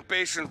 I've been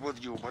patient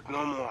with you, but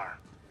no more.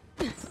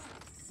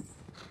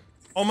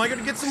 Oh, am I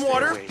gonna get some Stay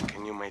water? awake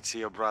and you might see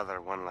your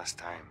brother one last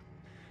time.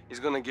 He's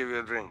gonna give you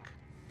a drink.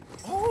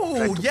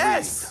 Oh,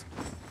 yes!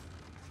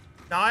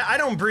 No, I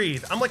don't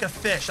breathe. I'm like a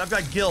fish. I've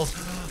got gills.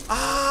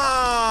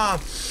 I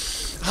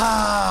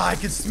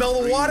can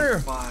smell the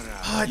water.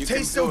 It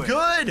tastes so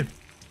good.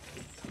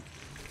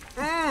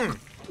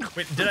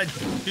 Wait, did I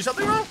do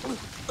something wrong?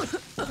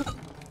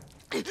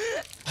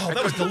 Oh,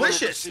 that was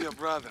delicious. See your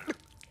brother.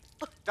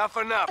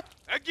 Toughen up.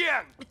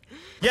 Again.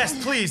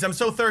 Yes, please. I'm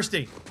so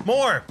thirsty.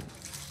 More.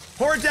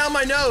 Pour it down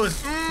my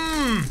nose.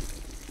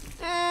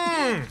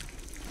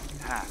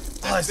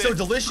 Oh, it's so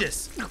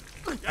delicious.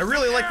 I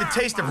really like the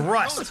taste of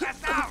rust.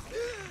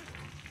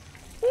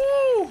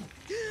 Woo!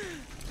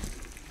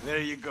 There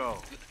you go.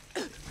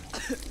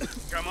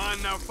 Come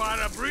on now,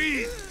 Farah,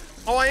 breathe.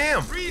 Oh, I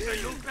am. Breathe or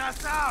you'll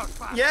pass out,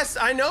 Farah. Yes,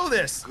 I know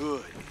this.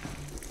 Good.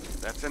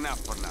 That's enough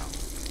for now.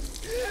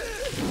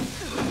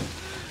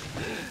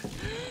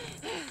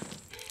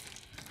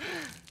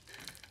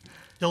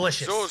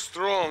 Delicious. So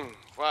strong,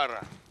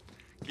 Farah.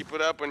 Keep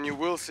it up and you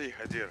will see,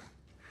 Hadir.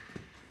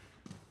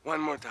 One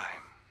more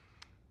time.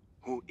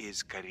 Who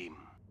is Karim?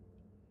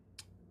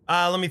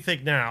 Let me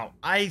think now.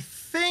 I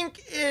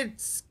think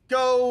it's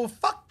go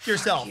fuck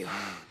yourself.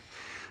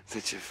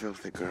 Such a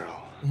filthy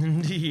girl.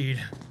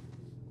 Indeed.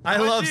 I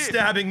love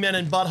stabbing men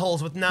in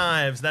buttholes with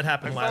knives. That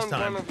happened last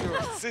time. One of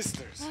your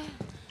sisters.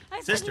 I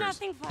Sisters. said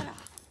nothing, Farah.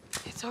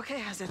 It's okay,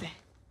 Hazade.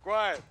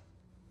 Quiet.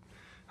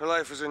 Her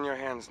life is in your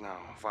hands now,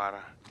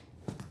 Farah.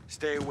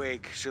 Stay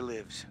awake, she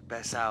lives.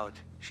 Pass out,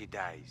 she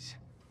dies.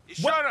 You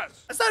shot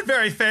us! That's not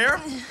very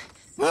fair.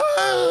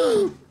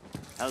 Woo!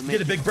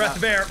 Get a big breath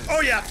of air.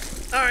 Oh yeah.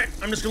 All right,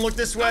 I'm just gonna look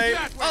this way.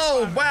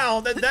 Oh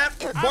wow, that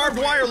barbed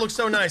wire looks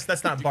so nice.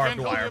 That's not barbed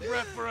wire.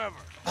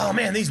 Oh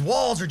man, these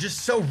walls are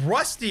just so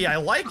rusty. I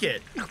like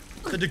it.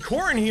 The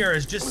decor in here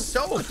is just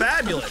so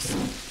fabulous.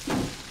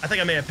 I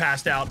think I may have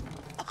passed out.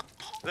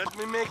 Let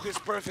me make this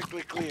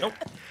perfectly clear. Nope.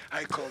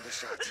 I called the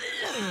shots.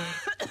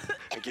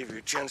 I gave you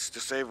a chance to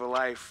save a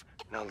life.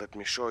 Now let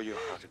me show you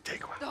how to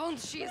take one. Don't,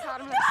 she is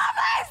harmless.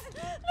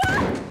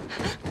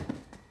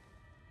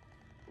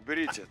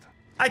 Уберите это.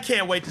 I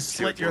can't wait to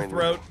slit your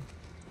throat.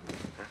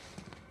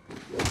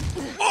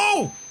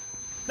 Oh!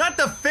 Not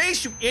the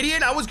face, you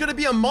idiot! I was gonna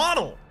be a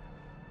model!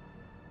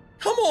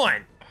 Come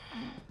on!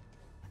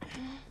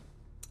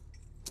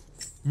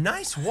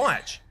 Nice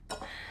watch.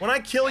 When I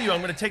kill you,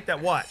 I'm gonna take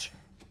that watch.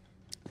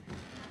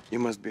 You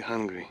must be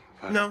hungry.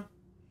 Farah. No.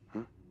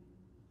 Huh?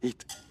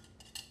 Eat.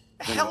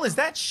 The hell is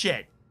that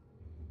shit?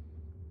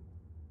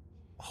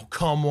 Oh,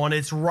 come on,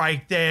 it's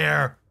right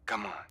there.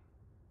 Come on.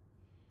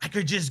 I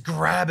could just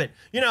grab it.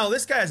 You know,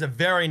 this guy has a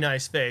very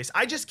nice face.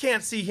 I just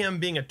can't see him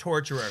being a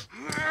torturer.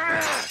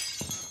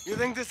 You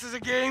think this is a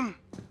game?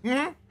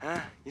 Hmm?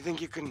 Huh? You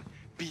think you can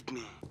beat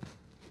me?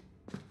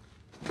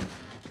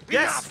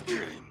 Yes.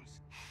 Enough games.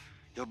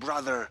 Your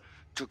brother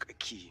took a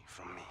key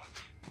from me.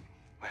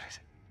 Where is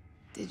it?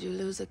 Did you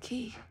lose a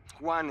key?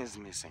 One is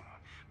missing,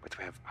 but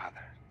we have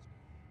others.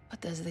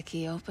 What does the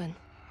key open?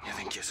 You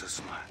think you're so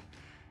smart?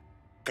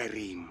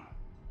 Karim.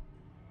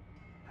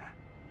 Huh?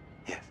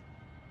 Yes.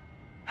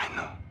 I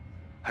know.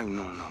 I've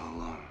known all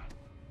along.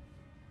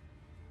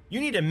 You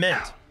need a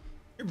mint.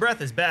 Your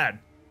breath is bad.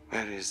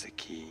 Where is the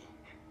key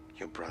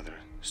your brother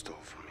stole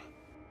from me?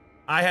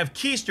 I have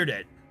keistered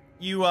it.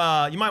 You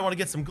might want to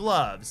get some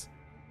gloves.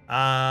 Do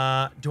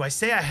I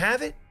say I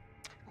have it?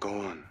 Go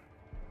on.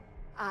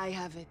 I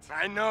have it.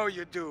 I know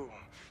you do.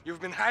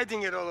 You've been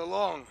hiding it all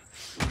along.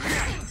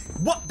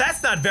 What?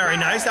 That's not very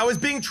nice. I was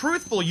being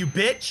truthful, you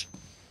bitch.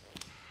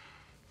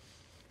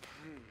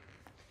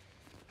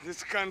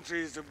 This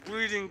country is a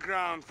breeding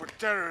ground for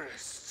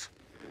terrorists.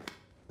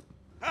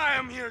 I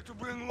am here to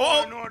bring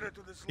law and order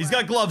to this He's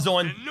land. got gloves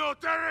on. And no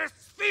terrorist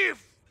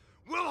thief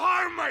will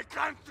harm my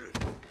country.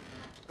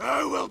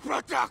 I will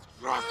protect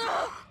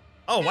Russia.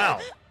 Oh, wow.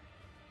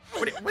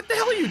 What the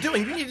hell are you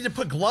doing? You needed to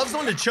put gloves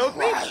on to choke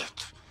me?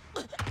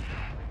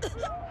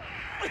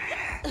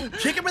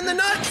 Kick him in the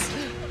nuts!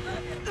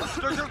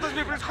 Что здесь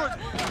не происходит?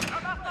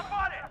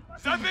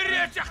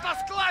 Заберите их на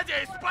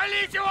складе и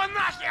спалите его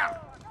нахер!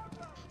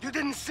 You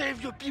didn't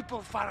save your people,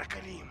 Farah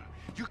Karim.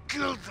 You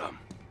killed them.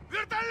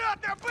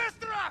 Вертолеты,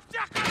 быстро!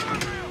 Всех к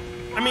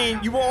оружию! I mean,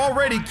 you were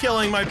already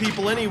killing my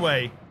people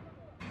anyway.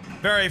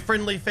 Very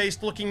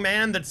friendly-faced looking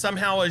man that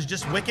somehow is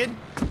just wicked.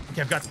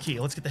 Okay, I've got the key.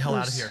 Let's get the hell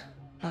out of here.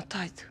 Not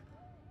tight.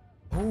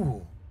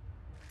 Ooh.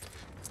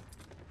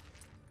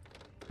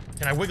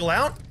 Can I wiggle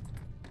out?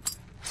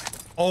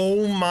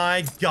 Oh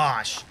my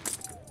gosh.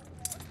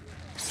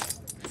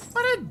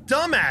 What a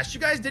dumbass. You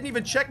guys didn't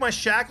even check my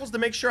shackles to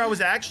make sure I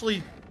was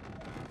actually,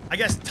 I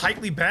guess,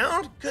 tightly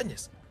bound?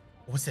 Goodness.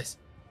 What's this?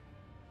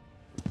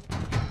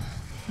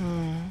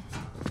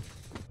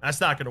 That's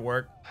not gonna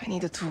work. I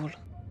need a tool.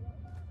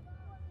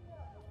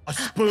 A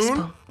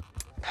spoon?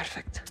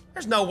 Perfect.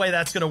 There's no way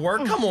that's gonna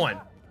work. Come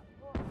on.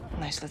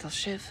 Nice little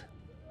shiv.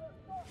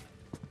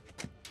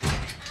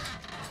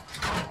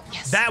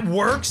 Yes. That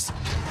works?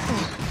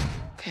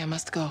 Okay, I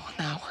must go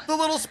now. The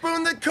little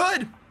spoon that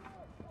could.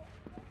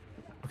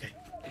 Okay,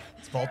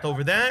 let's vault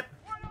over that.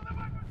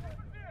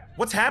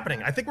 What's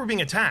happening? I think we're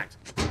being attacked.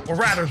 Or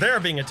rather, they're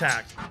being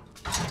attacked.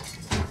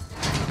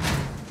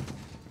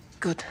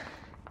 Good.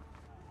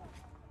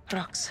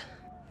 Rocks.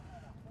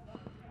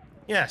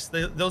 Yes,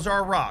 those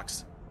are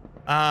rocks.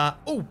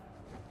 Oh.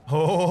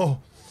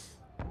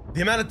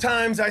 The amount of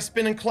times I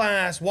spend in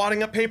class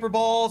wadding up paper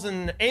balls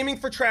and aiming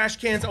for trash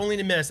cans only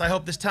to miss. I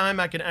hope this time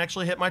I can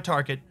actually hit my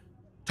target.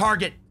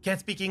 Target. Can't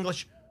speak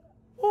English.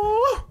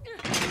 Ooh.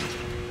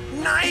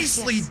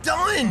 Nicely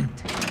done.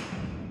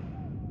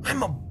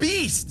 I'm a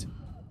beast.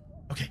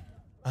 Okay.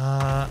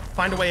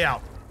 Find a way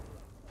out.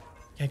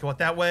 Can't go out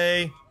that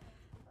way.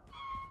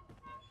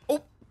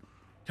 Oh.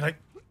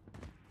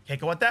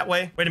 Can't go out that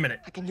way. Wait a minute.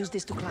 I can use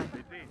this to climb.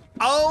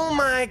 Oh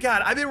my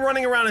God, I've been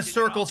running around in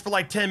circles for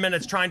like 10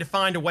 minutes trying to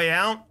find a way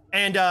out,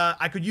 and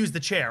I could use the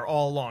chair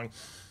all along.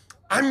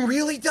 I'm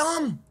really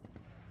dumb.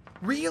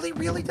 Really,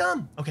 really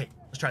dumb. Okay,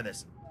 let's try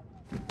this.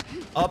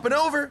 Up and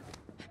over.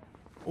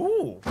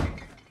 Ooh.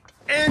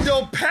 And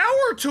a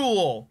power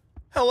tool.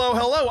 Hello,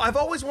 hello. I've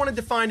always wanted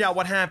to find out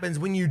what happens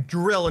when you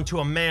drill into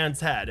a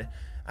man's head.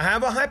 I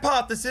have a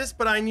hypothesis,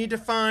 but I need to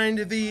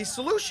find the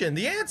solution,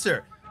 the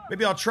answer.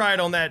 Maybe I'll try it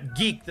on that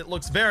geek that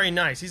looks very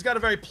nice. He's got a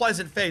very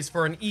pleasant face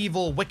for an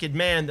evil, wicked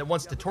man that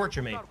wants to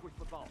torture me.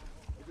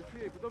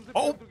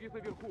 Oh!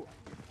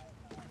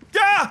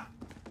 Gah!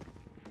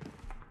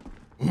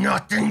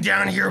 Nothing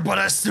down here but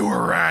a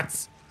sewer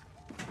rats.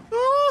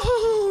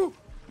 Ooh.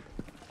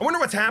 I wonder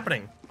what's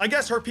happening. I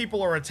guess her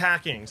people are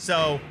attacking,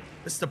 so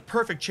this is a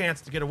perfect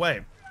chance to get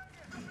away.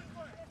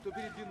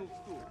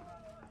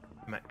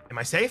 Am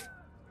I safe?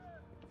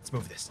 Let's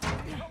move this.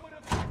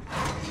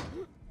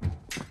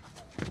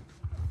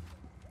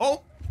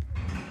 Oh!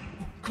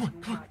 Come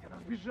on.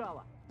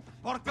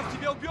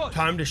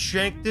 Time to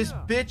shank this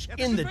bitch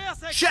in the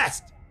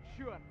chest!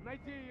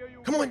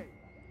 Come on.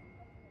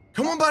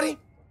 Come on, buddy.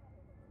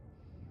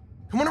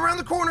 Come on around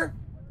the corner.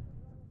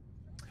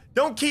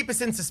 Don't keep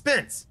us in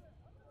suspense.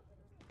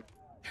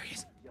 There he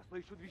is.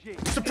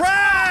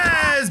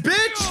 Surprise,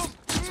 bitch!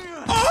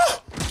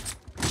 Oh!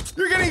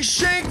 You're getting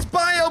shanked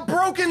by a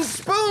broken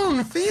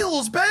spoon.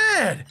 Feels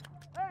bad.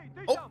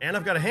 Oh, and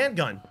I've got a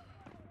handgun.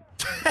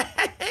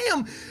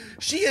 Damn!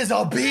 She is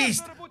a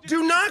beast!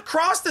 Do not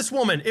cross this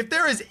woman! If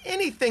there is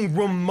anything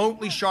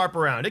remotely sharp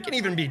around, it can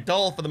even be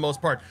dull for the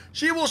most part,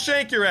 she will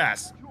shank your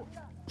ass.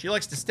 She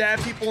likes to stab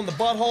people in the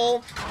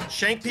butthole,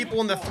 shank people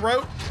in the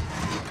throat.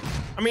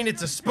 I mean,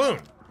 it's a spoon.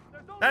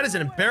 That is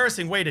an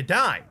embarrassing way to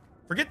die.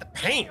 Forget the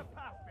pain.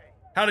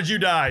 How did you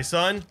die,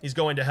 son? He's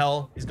going to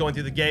hell. He's going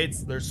through the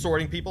gates. They're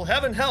sorting people.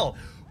 Heaven, hell.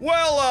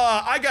 Well,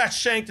 I got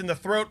shanked in the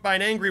throat by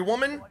an angry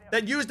woman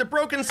that used a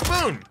broken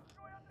spoon.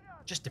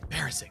 Just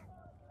embarrassing.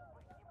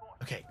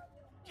 Okay,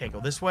 can't go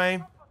this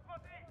way.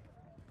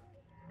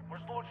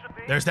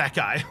 There's that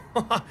guy.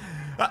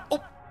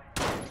 Oh.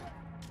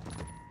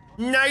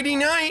 Nighty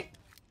night.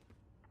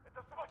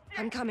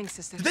 I'm coming,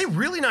 sister. Did they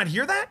really not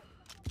hear that?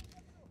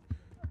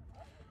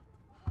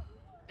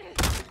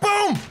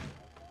 Boom!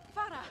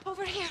 Farah,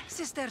 over here,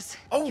 sisters.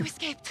 Oh. You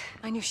escaped.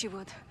 I knew she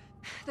would.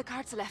 The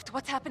guards left.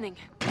 What's happening?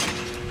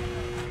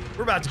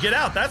 We're about to get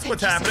out. That's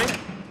what's happening.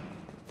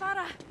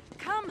 Farah,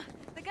 come.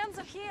 The guns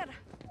are here.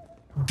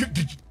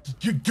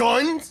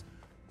 Guns?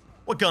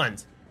 What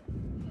guns?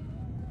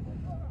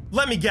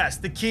 Let me guess.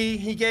 The key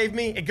he gave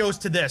me, it goes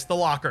to this, the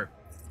locker.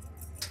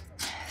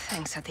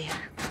 Thanks, Hadir.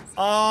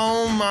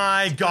 Oh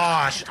my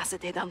gosh.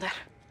 Down there.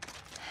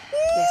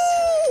 Yes.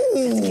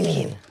 Let's kill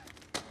him.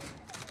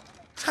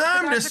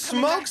 Time to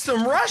smoke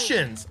some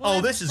Russians. Oh,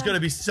 this is gonna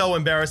be so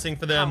embarrassing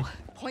for them.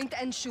 Point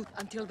and shoot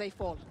until they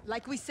fall,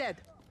 like we said.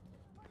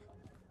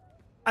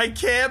 I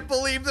can't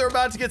believe they're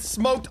about to get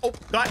smoked. Oh,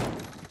 God.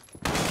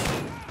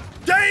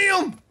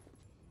 Damn!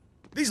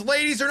 These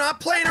ladies are not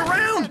playing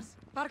around.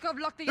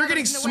 They're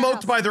getting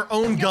smoked by their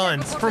own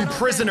guns from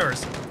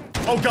prisoners.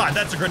 Oh God,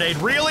 that's a grenade.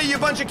 Really, you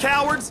bunch of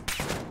cowards?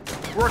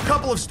 We're a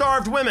couple of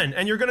starved women,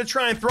 and you're gonna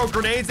try and throw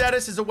grenades at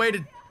us as a way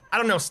to, I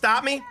don't know,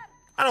 stop me?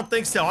 I don't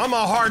think so. I'm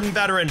a hardened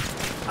veteran.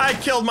 I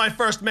killed my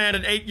first man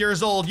at 8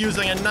 years old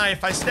using a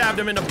knife. I stabbed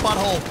him in the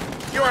butthole.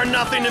 You are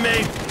nothing to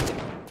me.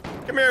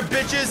 Come here,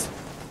 bitches.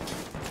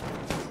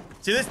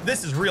 See,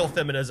 this is real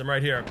feminism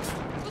right here.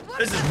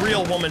 This is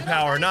real woman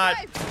power, not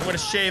I'm gonna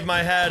shave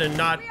my head and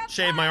not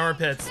shave my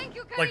armpits.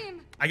 Like,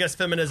 I guess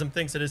feminism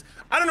thinks it is.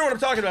 I don't know what I'm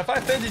talking about. If I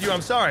offended you,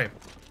 I'm sorry.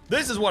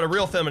 This is what a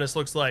real feminist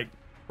looks like.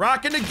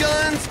 Rocking the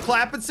guns,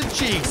 clapping some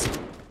cheeks,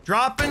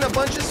 dropping a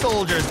bunch of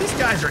soldiers. These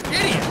guys are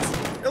idiots.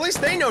 At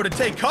least they know to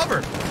take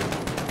cover.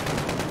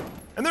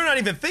 And they're not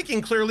even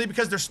thinking clearly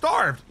because they're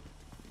starved.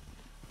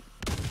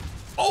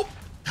 Oh,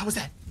 that was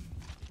that.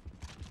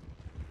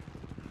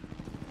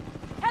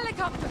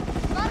 Helicopter!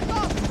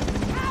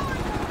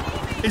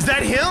 Is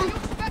that him?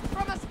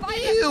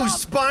 You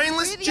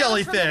spineless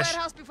jellyfish!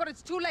 Warehouse before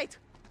it's too late.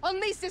 On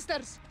me,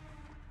 sisters.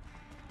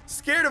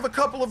 Scared of a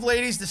couple of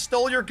ladies that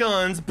stole your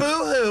guns.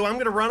 Boo-hoo, I'm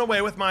gonna run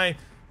away with my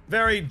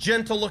very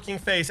gentle-looking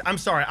face. I'm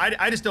sorry,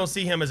 I just don't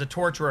see him as a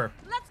torturer.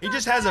 He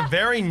just has a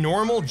very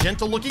normal,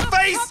 gentle-looking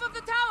face! Top of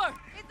the tower!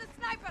 It's a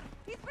sniper!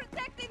 He's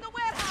protecting the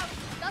warehouse!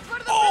 That's where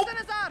the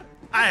prisoners are!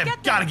 I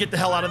have gotta get the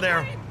hell out of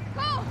there.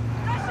 Go!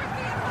 Rush your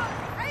vehicle!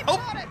 Aim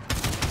for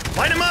it!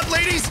 Light him up,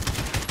 ladies!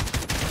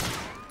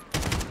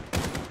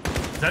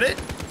 Is that it?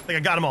 I think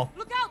I got them all.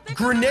 Look out!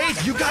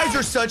 Grenades! You guys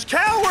are such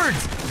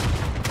cowards!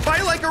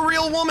 Fight like a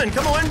real woman,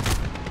 come on!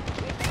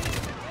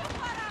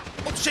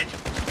 Oh, shit!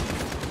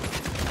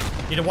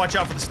 Need to watch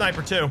out for the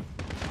sniper, too.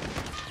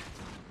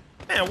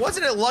 Man,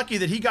 wasn't it lucky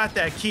that he got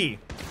that key?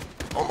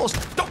 Almost.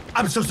 Oh,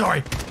 I'm so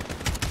sorry.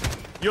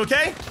 You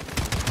okay?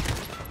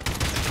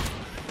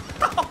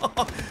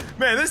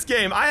 Man, this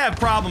game, I have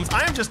problems.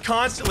 I am just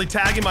constantly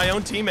tagging my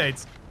own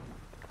teammates.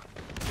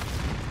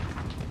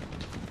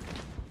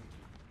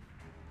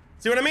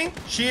 See what I mean?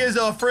 She is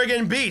a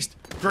friggin' beast.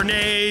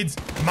 Grenades,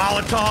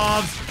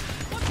 Molotovs,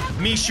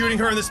 me shooting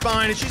her in the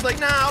spine, and she's like,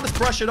 nah, I'll just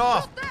brush it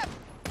off.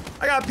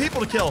 I got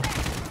people to kill.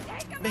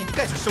 Man, you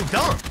guys are so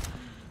dumb.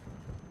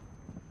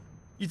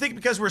 You think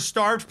because we're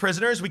starved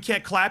prisoners, we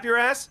can't clap your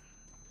ass?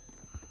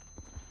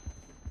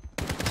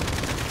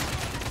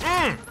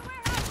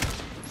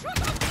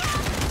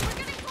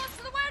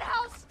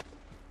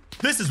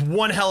 This is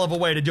one hell of a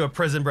way to do a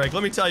prison break,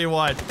 let me tell you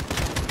what.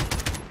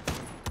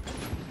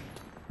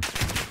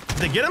 Did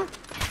they get him?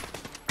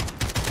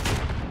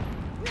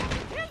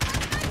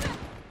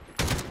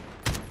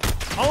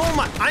 Oh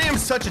my, I am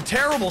such a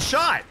terrible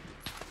shot.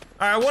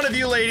 All right, one of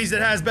you ladies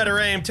that has better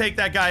aim, take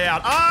that guy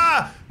out.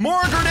 Ah,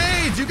 more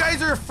grenades. You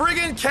guys are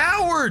friggin'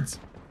 cowards.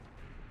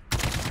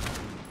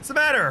 What's the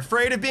matter?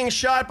 Afraid of being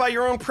shot by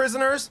your own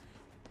prisoners?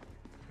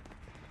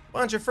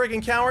 Bunch of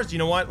friggin' cowards. You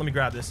know what? Let me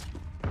grab this.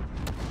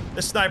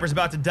 This sniper's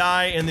about to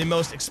die in the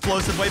most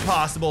explosive way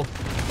possible.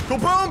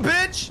 Kaboom,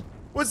 bitch!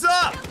 What's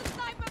up?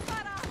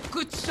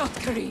 Good shot,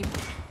 Kareem.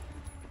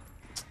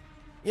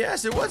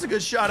 Yes, it was a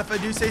good shot if I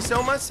do say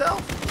so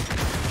myself.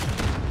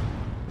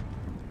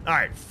 All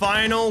right,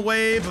 final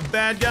wave of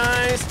bad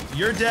guys.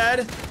 You're dead.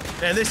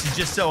 Man, this is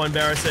just so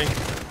embarrassing.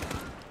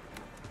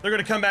 They're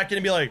gonna come back in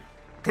and be like,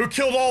 who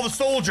killed all the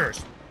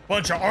soldiers?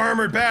 Bunch of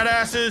armored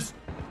badasses,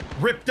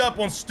 ripped up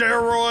on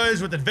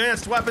steroids with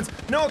advanced weapons.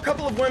 No, a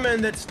couple of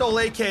women that stole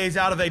AKs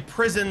out of a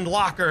prison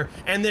locker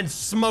and then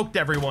smoked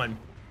everyone.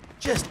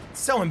 Just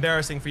so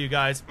embarrassing for you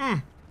guys.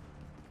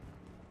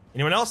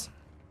 Anyone else?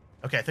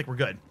 Okay, I think we're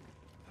good.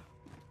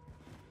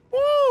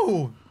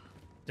 Woo!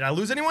 Did I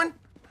lose anyone?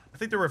 I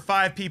think there were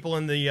 5 people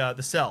in the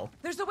cell.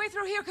 There's a way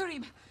through here,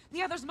 Kareem.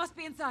 The others must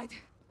be inside.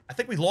 I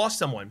think we lost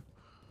someone.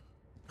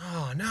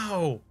 Oh,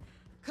 no.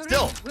 Kareem.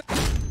 Still.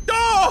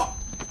 Oh!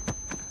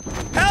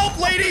 Help,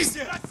 ladies!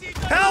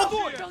 Help!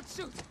 Don't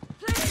shoot.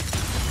 Please.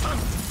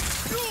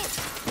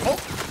 Oh.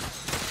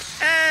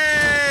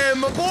 Hey,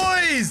 my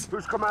boys!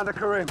 Who's Commander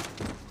Kareem?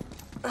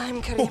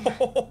 I'm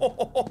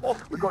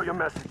Kareem. We got your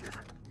messages.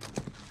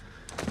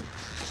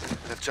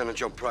 Lieutenant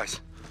John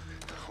Price.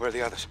 Where are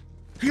the others?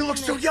 He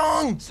looks so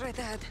young! Straight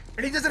ahead.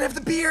 And he doesn't have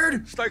the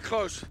beard! Stay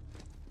close.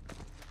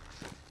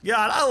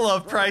 God, I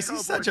love Price.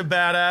 He's such a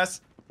badass.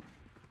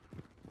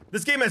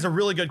 This game has a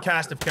really good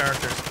cast of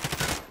characters.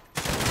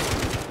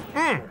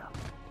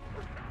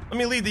 Let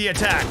me lead the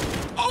attack.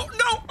 Oh,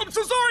 no! I'm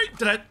so sorry!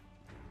 Did I?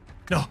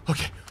 No,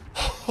 okay.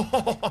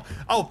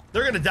 Oh,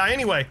 they're gonna die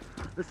anyway.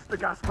 This is the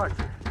gas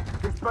factory.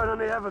 He's burning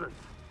the evidence.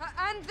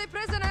 And the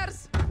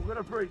prisoners. We're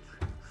gonna breach.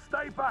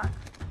 Stay back.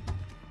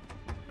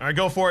 All right,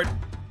 go for it.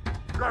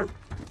 Go.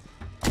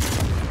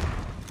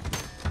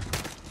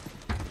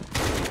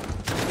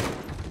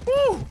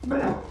 Woo!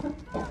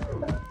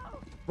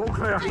 All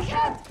clear. I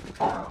can't.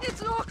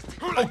 It's locked.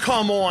 Oh,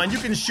 come on. You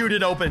can shoot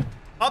it open.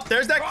 Up,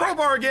 there's that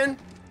crowbar again.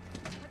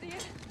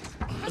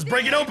 Let's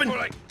break it open.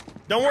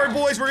 Don't worry,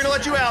 boys. We're gonna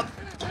let you out.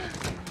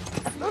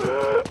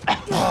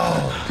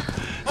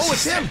 Oh,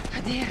 it's him.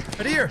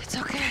 Hadir. It's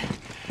okay.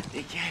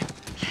 They came.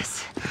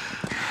 Yes.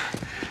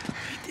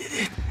 We did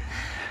it.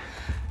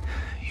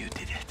 You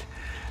did it.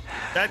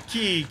 That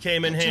key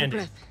came in handy.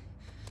 Breath.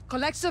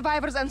 Collect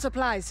survivors and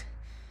supplies.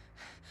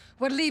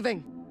 We're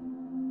leaving.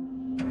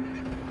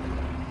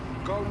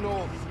 Go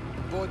north.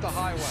 Avoid the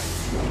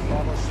highway.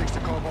 Bravo 6 to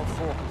Cobalt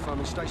 4,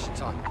 confirming station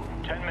time.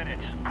 10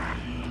 minutes.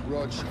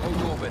 Rog,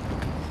 hold orbit.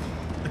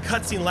 The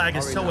cutscene lag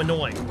is so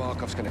annoying.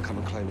 Barkov's gonna come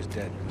and claim his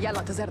dead.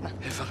 Yalla, Tazerna.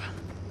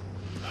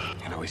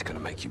 You know he's gonna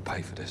make you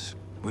pay for this.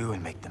 We will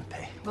make them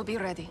pay. We'll be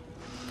ready.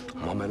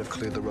 My men have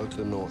cleared the road to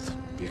the north.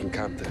 You can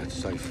camp there, it's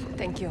safe.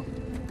 Thank you.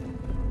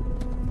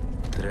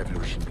 The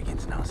revolution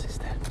begins now,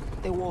 sister.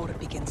 The war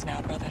begins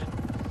now, brother.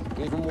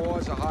 Even war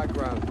is a high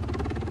ground.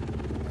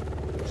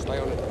 Stay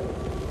on it.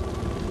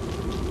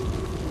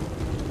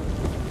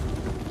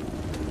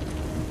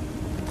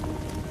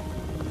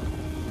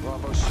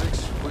 Bravo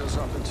 6, wheels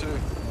up in 2.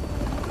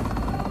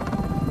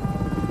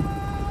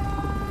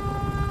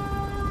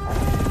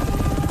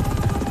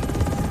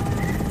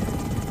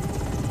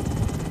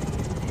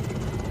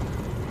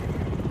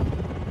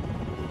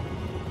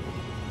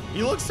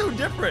 You look so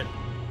different.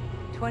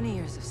 20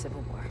 years of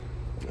civil war.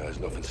 There's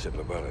nothing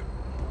simple about it.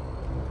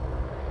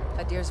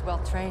 Hadir's well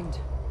trained.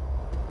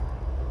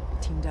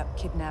 Teamed up,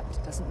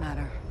 kidnapped, doesn't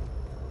matter.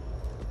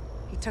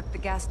 He took the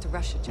gas to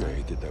Russia, John. Yeah,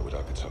 he did that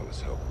without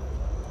Katana's help.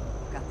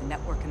 Got the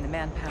network and the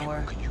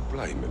manpower. Could you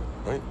blame him,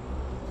 right?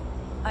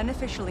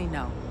 Unofficially,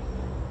 no.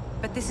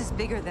 But this is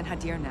bigger than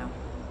Hadir now.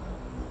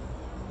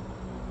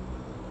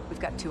 We've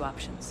got two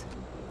options.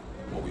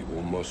 Or we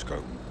warn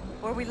Moscow.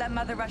 Or we let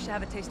Mother Russia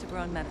have a taste of her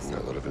own medicine.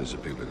 No, a lot of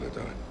innocent people are gonna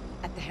die.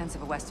 At the hands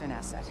of a Western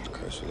asset.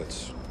 Okay, so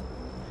let's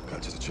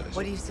cut to the chase.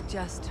 What do you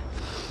suggest?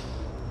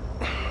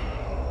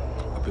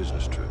 A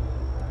business trip.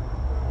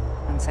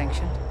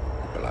 Unsanctioned?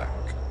 Black.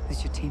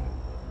 Who's your team?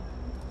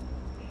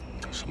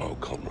 Some old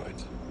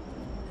comrades.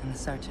 And the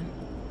sergeant?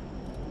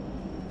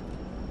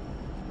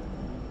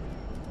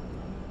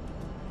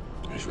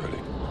 He's ready.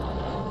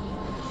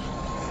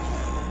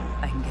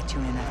 I can get you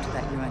in after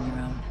that. You're on your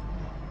own.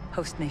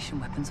 Host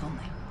nation weapons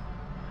only.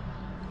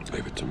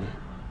 Leave it to me.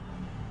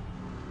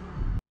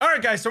 All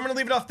right, guys, so I'm going to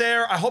leave it off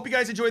there. I hope you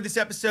guys enjoyed this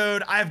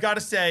episode. I have got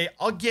to say,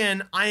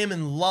 again, I am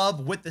in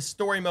love with the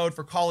story mode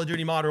for Call of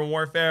Duty Modern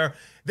Warfare.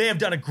 They have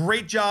done a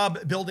great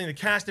job building the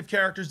cast of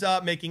characters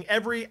up, making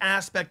every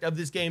aspect of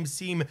this game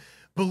seem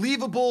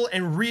believable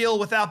and real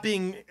without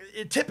being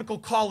a typical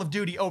Call of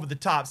Duty over the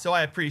top. So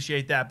I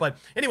appreciate that. But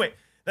anyway,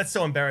 that's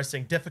so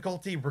embarrassing.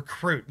 Difficulty,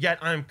 recruit. Yet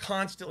I'm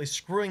constantly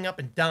screwing up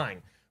and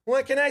dying.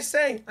 What can I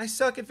say? I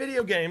suck at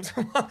video games.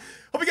 Hope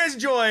you guys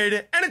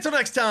enjoyed. And until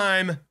next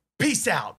time, peace out.